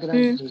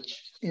Telegram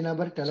page. In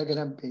our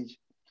Telegram page.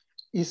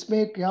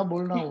 इसमें क्या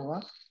बोलना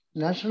हुआ?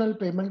 National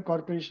payment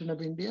corporation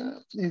of India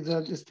is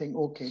this thing.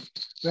 Okay,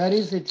 where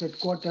is it's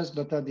headquarters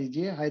बता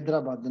दीजिए.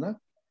 हैदराबाद ना,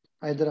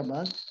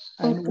 Hyderabad.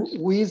 And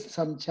who is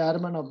some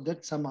chairman of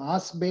that, some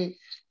आसबे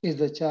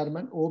is the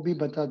chairman, वो भी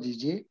बता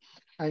दीजिए.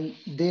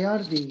 And they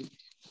are the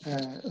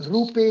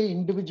RuPay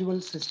individual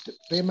system,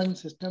 payment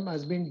system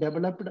has been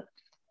developed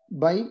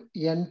by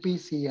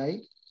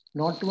NPCI.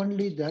 Not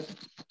only that,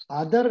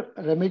 other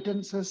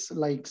remittances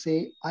like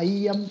say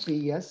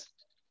IMPS,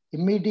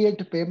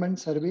 immediate payment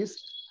service,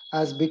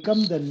 has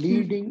become the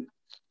leading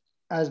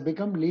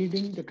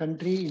the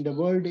country in the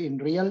world in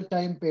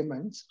real-time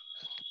payments.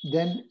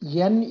 Then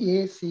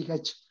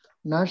NACH,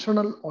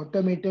 National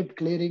Automated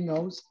Clearing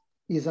House,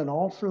 is an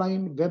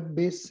offline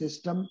web-based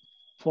system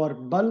for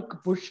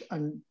bulk push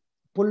and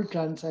pull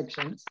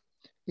transactions.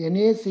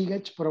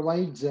 NACH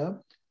provides a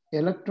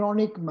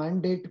electronic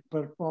mandate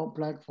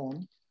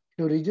platform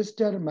to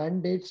register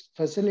mandates,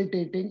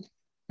 facilitating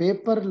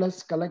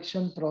paperless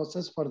collection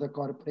process for the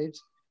corporates.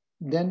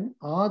 Then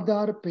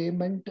Aadhaar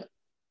payment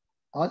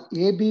or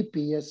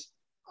ABPS,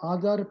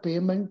 Aadhaar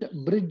payment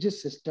bridge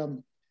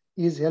system,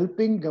 is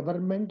helping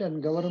government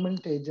and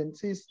government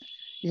agencies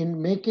in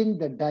making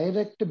the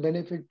direct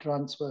benefit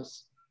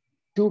transfers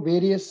to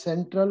various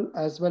central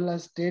as well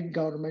as state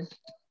government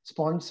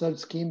sponsored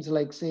schemes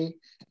like say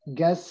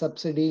gas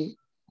subsidy,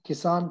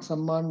 Kisan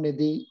Samman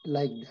Nidhi,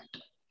 like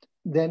that.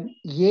 Then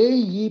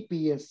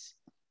AEPS.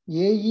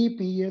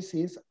 AEPS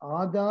is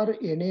Aadhaar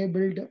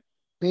enabled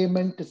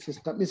payment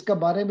system. इसका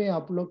बारे में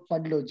आप लोग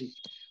पढ़ लो जी.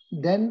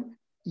 Then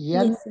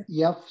Yes,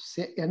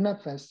 sir.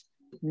 NFS,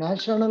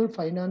 National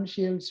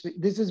Financial Switch.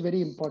 This is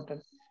very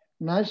important.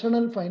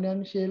 National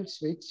Financial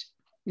Switch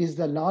is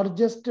the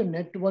largest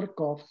network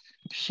of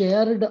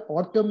shared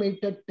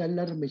automated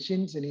teller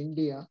machines in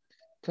India,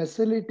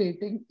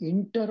 facilitating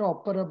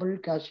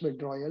interoperable cash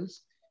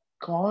withdrawals,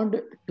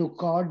 card to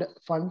card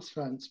funds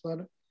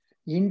transfer,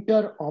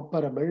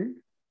 interoperable,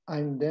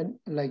 and then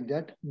like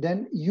that.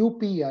 Then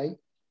UPI,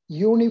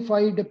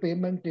 Unified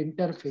Payment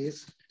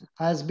Interface,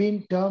 has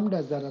been termed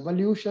as a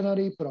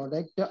revolutionary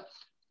product.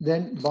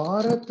 Then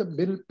Bharat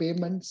Bill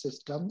Payment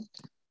System.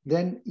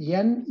 Then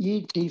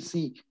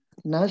NETC,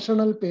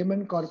 National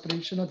Payment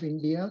Corporation of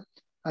India,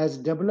 has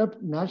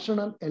developed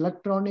National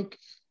Electronic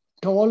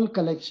Toll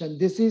Collection.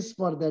 This is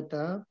for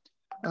that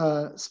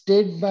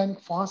State Bank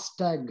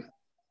FASTag.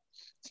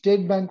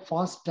 State Bank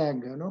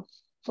FASTag,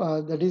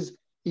 that is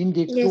in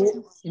the Yes,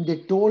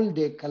 toll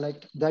they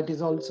collect. That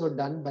is also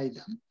done by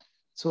them.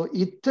 So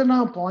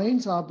इतना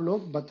points आप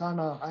लोग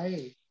बताना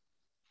है.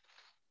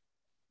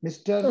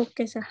 Mr.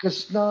 okay, sir.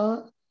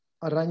 Krishna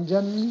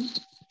Ranjan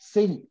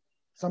Singh,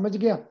 समझ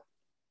गया?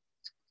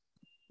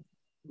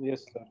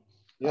 Yes, sir.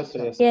 Yes,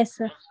 sir. Yes. Yes,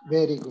 sir.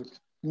 Very good.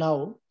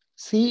 Now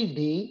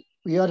CD,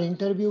 your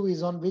interview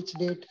is on which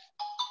date?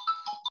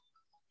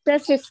 Sir,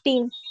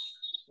 15.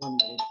 1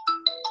 minute.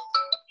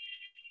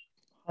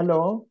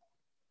 Hello,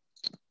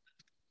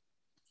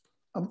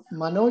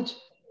 Manoj.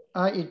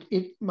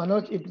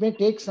 Manoj, it may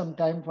take some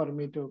time for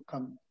me to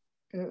come.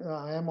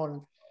 I am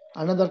on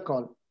another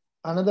call,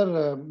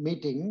 another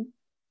meeting.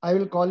 I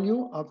will call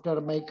you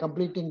after my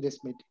completing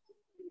this meeting.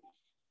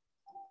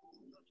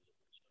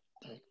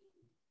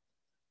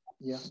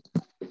 Yeah.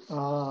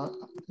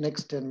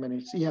 Next 10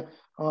 minutes. Yeah.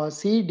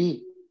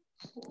 CD.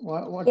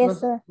 What Yes, was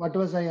sir. what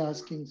was I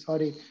asking?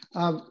 Sorry.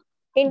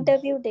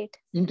 Interview date.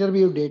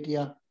 Interview date.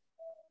 Yeah.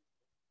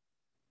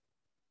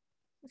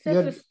 Sir,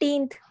 You're,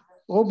 15th.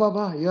 oh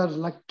Baba, you're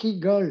lucky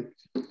girl.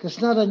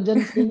 Krishna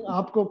Ranjan Singh,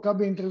 आपको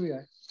कब interview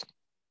है?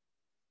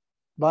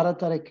 12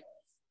 तारीख.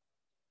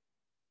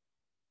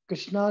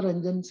 Krishna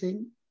Ranjan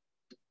Singh.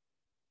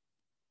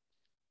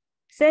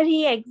 Sir,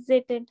 he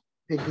exited.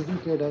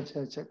 Exited.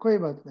 अच्छा, कोई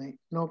बात नहीं.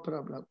 No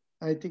problem.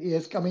 I think he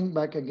is coming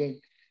back again.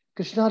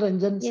 Krishna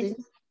Ranjan Yes,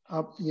 Singh.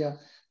 Yeah,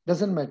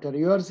 doesn't matter.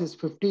 Yours is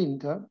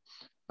 15th.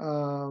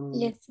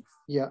 yes, sir.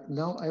 Yeah.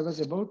 Now I was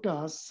about to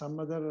ask some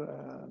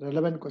other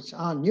relevant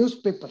question.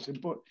 Newspaper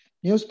report.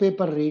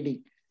 Newspaper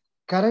reading.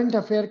 Current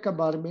affair का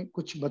बारे में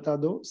कुछ बता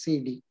दो.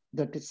 CD.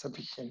 That is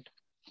sufficient.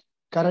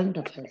 Current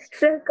affairs.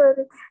 Sir,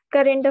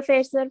 current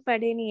affairs sir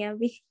पढ़े नहीं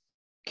अभी.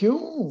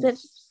 क्यों? Sir,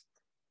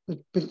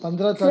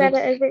 15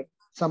 तारीख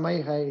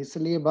समय है,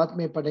 इसलिए बाद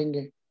में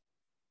पढ़ेंगे.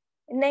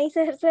 नहीं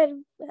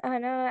sir,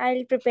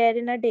 I'll prepare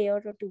in a day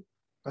or two.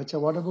 अच्छा,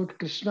 what about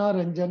Krishna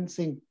Ranjan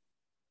Singh?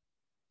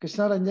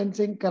 Krishna Ranjan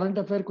Singh current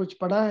affair कुछ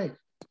पढ़ा है?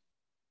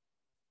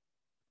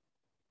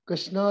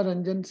 Krishna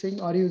Ranjan Singh,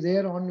 are you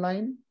there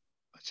online?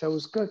 अच्छा,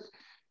 उसका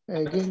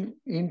again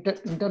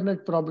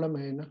internet problem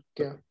है ना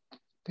क्या?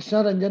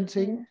 Krishna Ranjan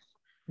Singh,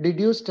 did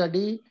you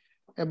study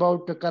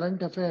about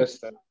current affairs? Yes,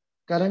 sir.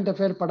 Current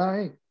affair पढ़ा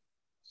है?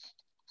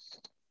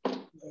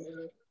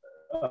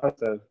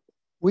 Sir.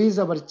 Who is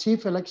our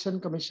chief election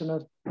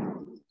commissioner?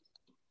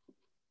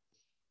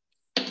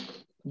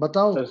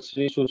 बताओ. Sir,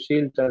 Shri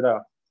Sushil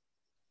Chandra.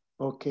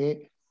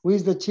 Okay. Who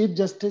is the chief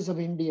justice of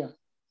India?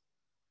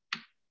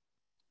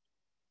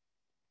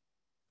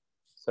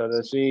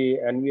 Sir, Shri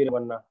N.V.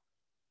 Ramana.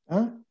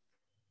 Huh?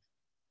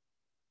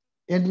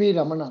 N.V.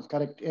 Ramana,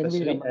 correct. N.V.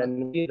 Shri Ramana.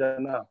 N.V.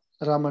 Ramana.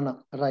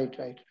 Ramana,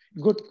 right.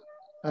 Good.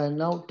 And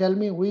now tell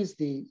me, who is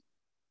the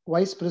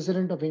Vice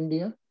President of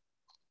India?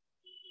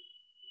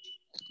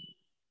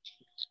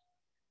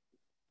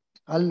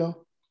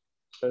 Hello.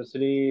 Sir,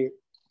 Shri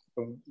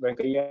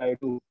Venkaiah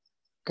Naidu.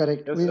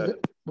 Correct. Yes,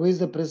 who is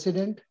the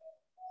President?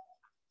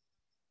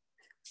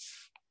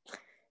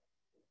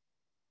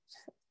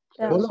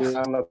 Sir, Shri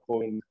Ramnath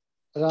Kovind.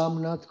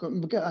 Ramnath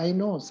Kovind. Because I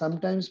know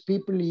sometimes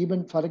people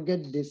even forget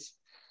this.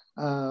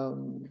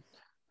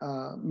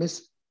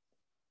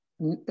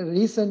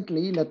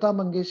 Recently, Lata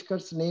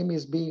Mangeshkar's name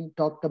is being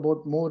talked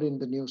about more in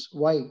the news.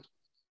 Why?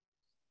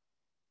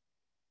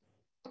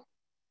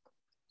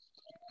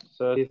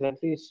 So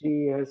recently,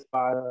 she has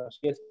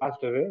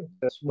passed away.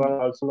 She was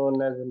also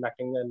known as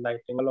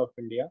Nightingale of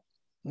India.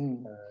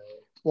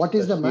 What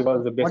is so she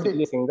was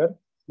basically a singer.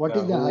 What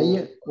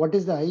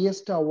is the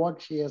highest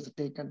award she has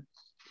taken?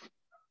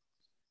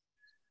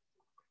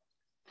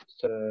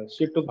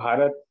 She took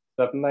Bharat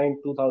Ratna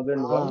in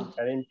 2001,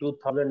 and in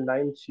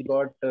 2009 she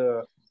got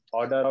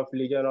Order of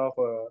Legion of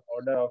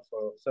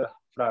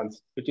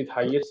France, which is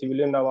highest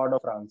civilian award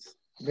of France.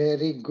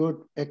 Very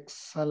good,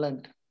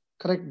 excellent,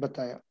 correct,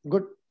 bataya.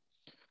 Good.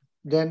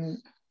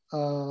 Then,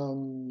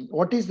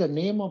 what is the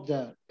name of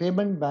the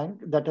payment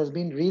bank that has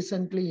been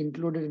recently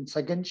included in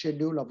second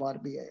schedule of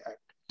RBI Act?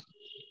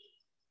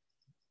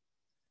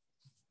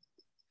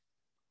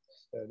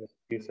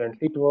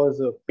 Recently, it was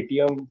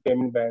Paytm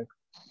Payment Bank.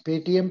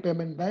 Paytm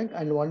Payment Bank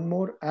and one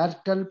more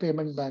Airtel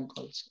Payment Bank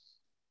also.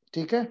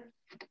 Okay?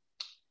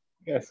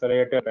 Yes, sir.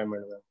 Airtel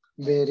Payment Bank.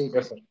 Very Yes,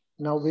 good. sir.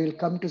 Now we will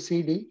come to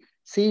CD.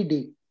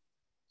 CD.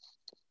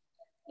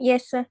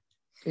 Yes, sir.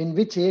 In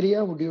which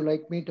area would you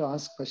like me to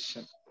ask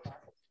question?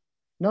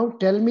 Now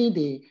tell me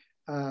the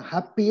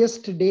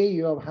happiest day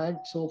you have had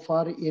so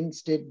far in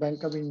State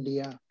Bank of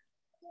India.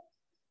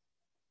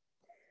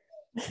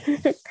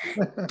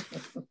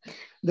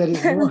 There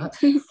is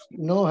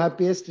no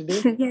happiest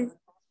day. Yes.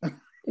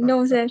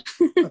 No, sir.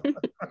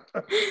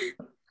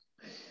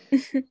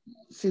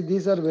 See,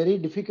 these are very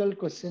difficult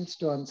questions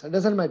to answer.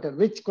 Doesn't matter.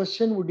 Which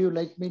question would you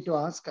like me to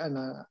ask and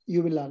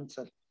you will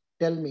answer?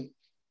 Tell me.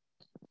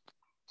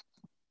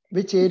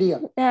 Which area?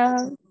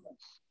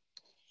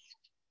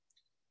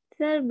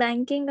 Sir,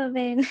 banking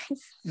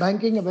awareness.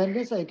 Banking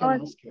awareness, I can Or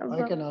ask you.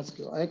 I can ask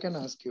you. I can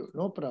ask you.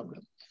 No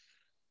problem.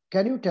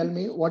 Can you tell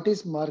me what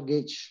is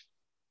mortgage?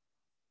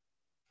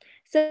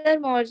 Sir,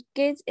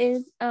 mortgage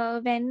is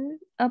when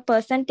a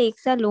person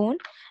takes a loan,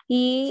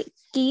 he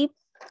keep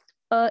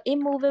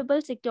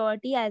immovable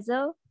security as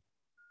a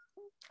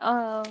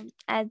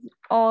as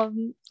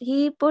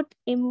he put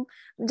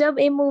जब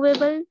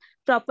immovable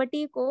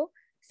property को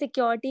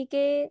security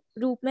के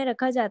रूप में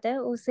रखा जाता है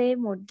उसे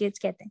mortgage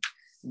कहते हैं.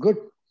 Good.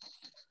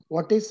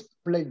 What is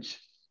pledge?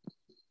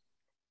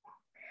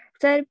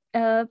 Sir,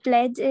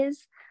 pledge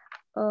is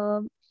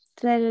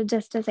sir,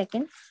 just a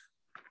second.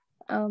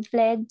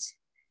 Pledge,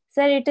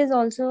 sir, it is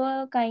also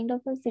a kind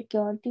of a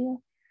security.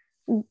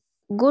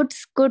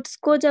 Goods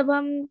को जब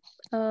हम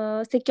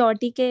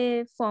सिक्योरिटी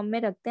के फॉर्म में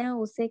रखते हैं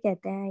उसे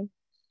कहते हैं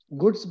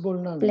Goods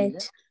बोलना नहीं है.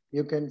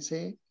 You can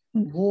say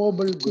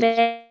movable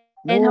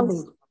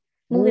goods.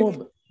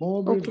 Movable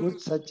Okay.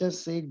 goods such as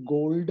say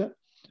gold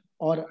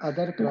or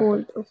other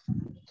Gold. property.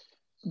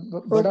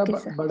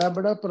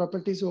 बड़ा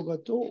प्रॉपर्टीज होगा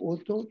तो वो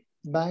तो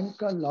बैंक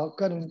का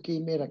लॉकर एंड की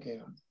में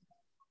रखेगा.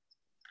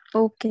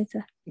 Okay,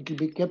 sir. It will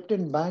be kept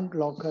in bank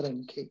locker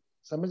and key.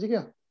 समझ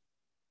गया?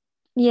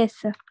 Yes,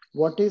 sir.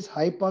 What is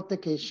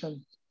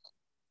hypothecation?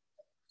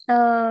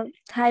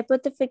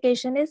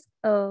 Hypothecation is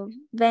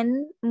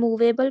when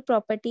movable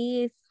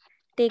property is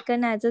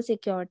taken as a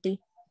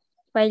security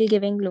while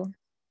giving loan.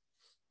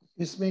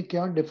 इसमें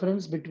क्या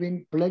difference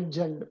between pledge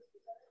and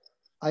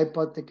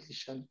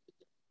hypothecation?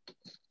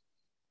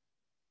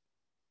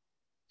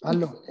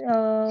 Hello.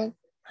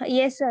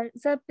 Yes, sir.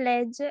 Sir,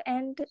 pledge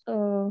and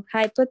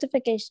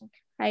hypothecation.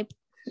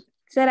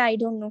 Sir, I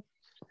don't know.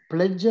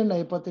 Pledge and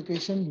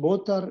hypothecation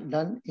both are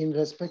done in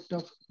respect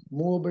of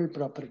movable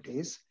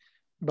properties,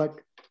 but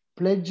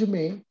pledge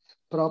में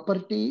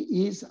property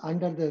is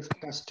under the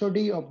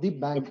custody of the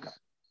bank.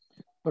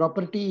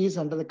 Property is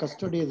under the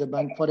custody of the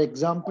bank. For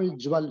example,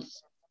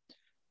 jewels.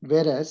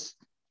 Whereas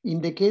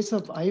in the case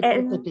of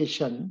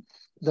hypothecation,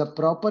 the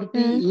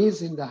property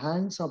is in the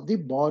hands of the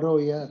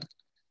borrower.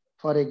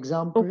 For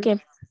example, Okay.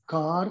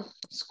 car,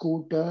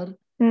 scooter,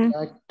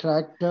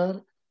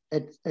 tractor,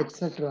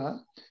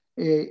 etc.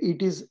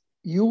 It is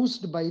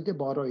used by the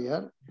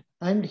borrower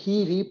and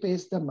he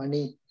repays the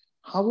money.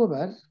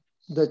 However,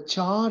 the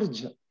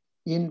charge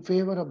in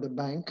favor of the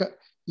bank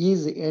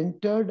is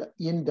entered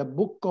in the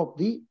book of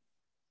the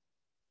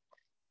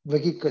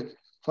vehicle.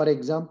 For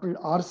example,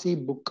 RC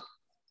book.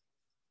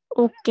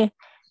 Okay.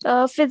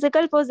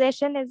 Physical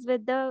possession is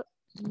with the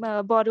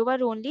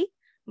borrower only,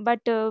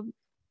 but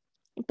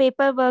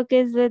paperwork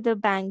is with the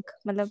bank.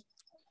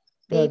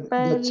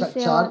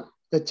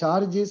 The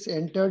charge is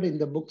entered in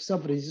the books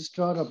of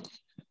registrar of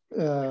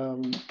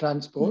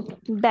transport,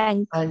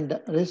 bank, and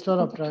registrar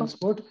of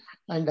transport,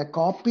 and a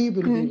copy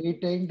will be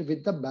retained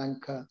with the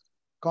banker.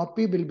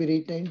 Copy will be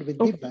retained with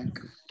the bank.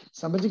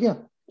 समझ गया?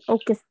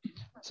 Okay.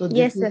 So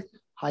this is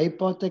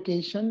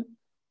hypothecation,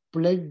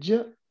 pledge,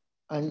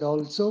 and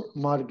also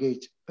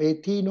mortgage. ये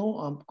तीनों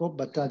आपको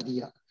बता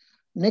दिया.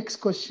 Next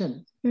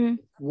question.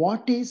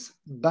 What is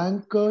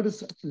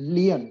banker's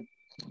lien?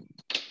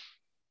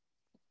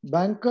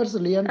 Banker's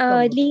lien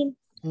lien.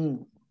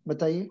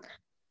 बताइए.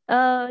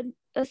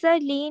 Sir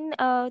लीन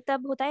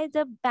तब होता है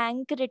जब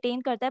बैंक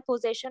रिटेन करता है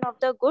पोजेशन ऑफ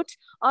द गुड्स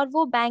और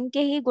वो बैंक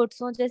के ही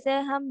गुड्स हो. जैसे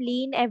हम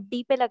लीन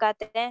एफडी पे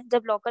लगाते हैं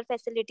जब लॉकर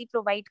फैसिलिटी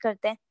प्रोवाइड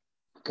करते हैं.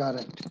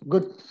 Correct.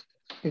 Good.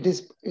 It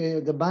is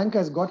the bank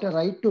has got a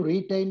right to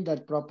retain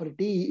that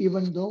property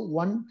even though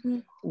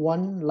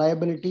one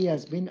liability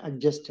has been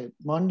adjusted.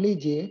 मान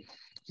लीजिए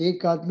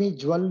एक आदमी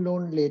ज्वेल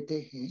लोन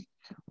लेते हैं,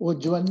 वो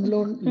ज्वेल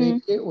लोन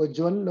लेके वो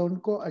ज्वेल लोन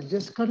को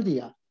एडजस्ट कर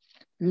दिया,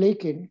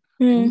 लेकिन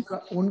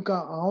उनका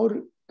और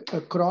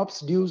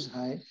क्रॉप्स ड्यूज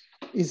है,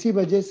 इसी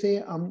वजह से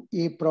हम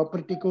ये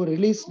प्रॉपर्टी को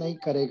रिलीज नहीं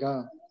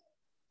करेगा.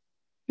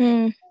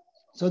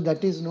 So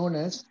that is known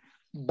as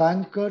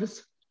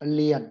banker's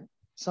lien.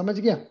 समझ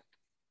गया?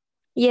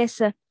 Yes,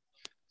 sir.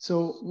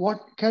 So what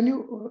can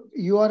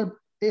you are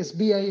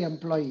SBI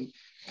employee.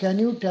 Can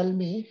you tell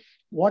me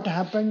what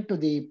happened to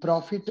the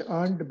profit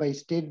earned by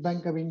State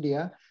Bank of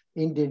India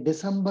in the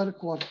December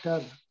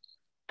quarter?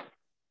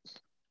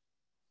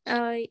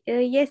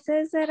 Yes,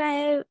 sir. I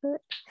have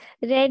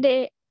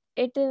read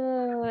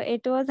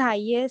it was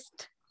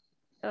highest,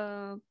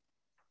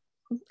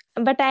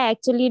 but I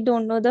actually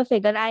don't know the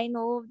figure. I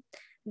know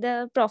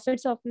the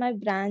profits of my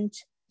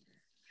branch.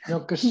 Now,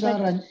 But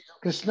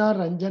Krishna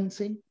Ranjan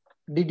Singh,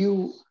 did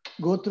you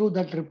go through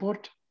that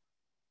report?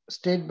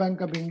 State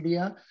Bank of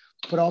India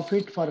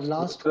profit for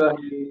last Sir,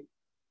 quarter.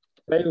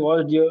 I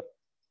watched your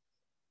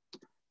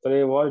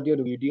I watched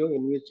your video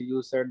in which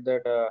you said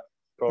that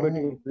profit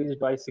Mm, increased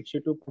by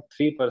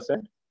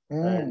 62.3%,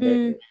 and mm,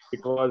 mm,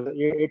 it was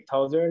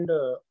 8,000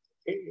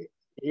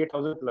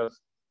 8,000 plus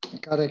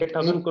correct.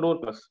 8,000 crore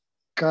plus.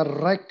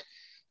 Correct.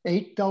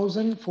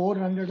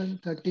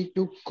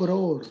 8,432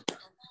 crore.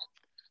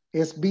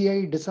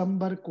 SBI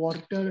December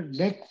quarter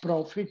net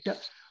profit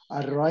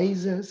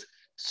rises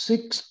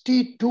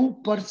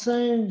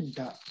 62%.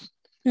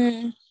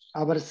 mm.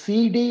 Our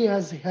CD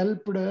has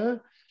helped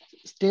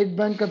State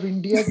Bank of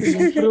India to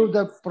improve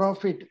the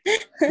profit.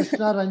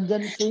 Krishna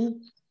Ranjan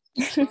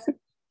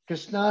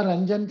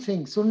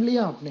Singh, सुन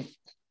लिया आपने?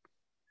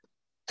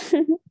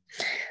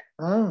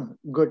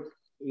 Good.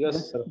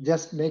 Yes, sir.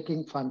 Just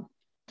making fun.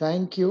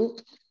 Thank you.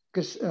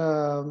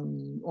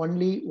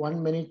 Only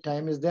 1 minute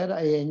time is there.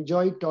 I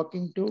enjoyed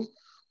talking to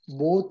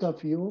both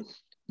of you.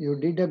 You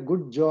did a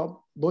good job.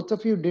 Both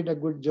of you did a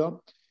good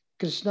job.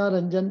 Krishna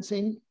Ranjan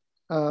Singh,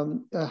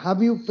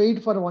 have you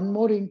paid for one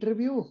more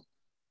interview?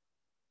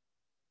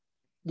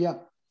 Yeah,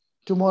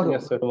 tomorrow.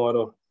 Yes, sir.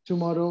 Tomorrow.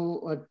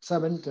 Tomorrow at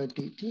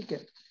 7:30.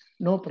 Okay,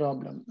 no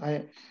problem.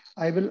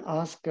 I will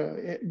ask,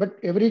 but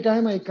every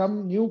time I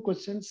come, new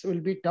questions will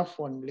be tough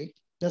only.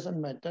 Doesn't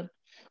matter.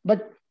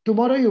 But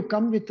tomorrow you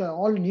come with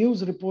all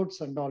news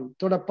reports and all.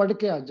 थोड़ा पढ़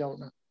के आ जाओ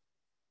ना.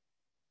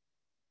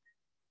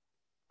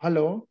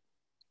 Hello.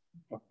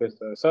 Okay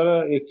sir.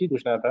 Sir एक चीज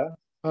पूछना था.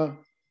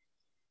 हाँ.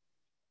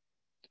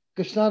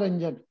 Krishna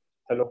Ranjan.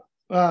 हेलो.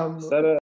 सर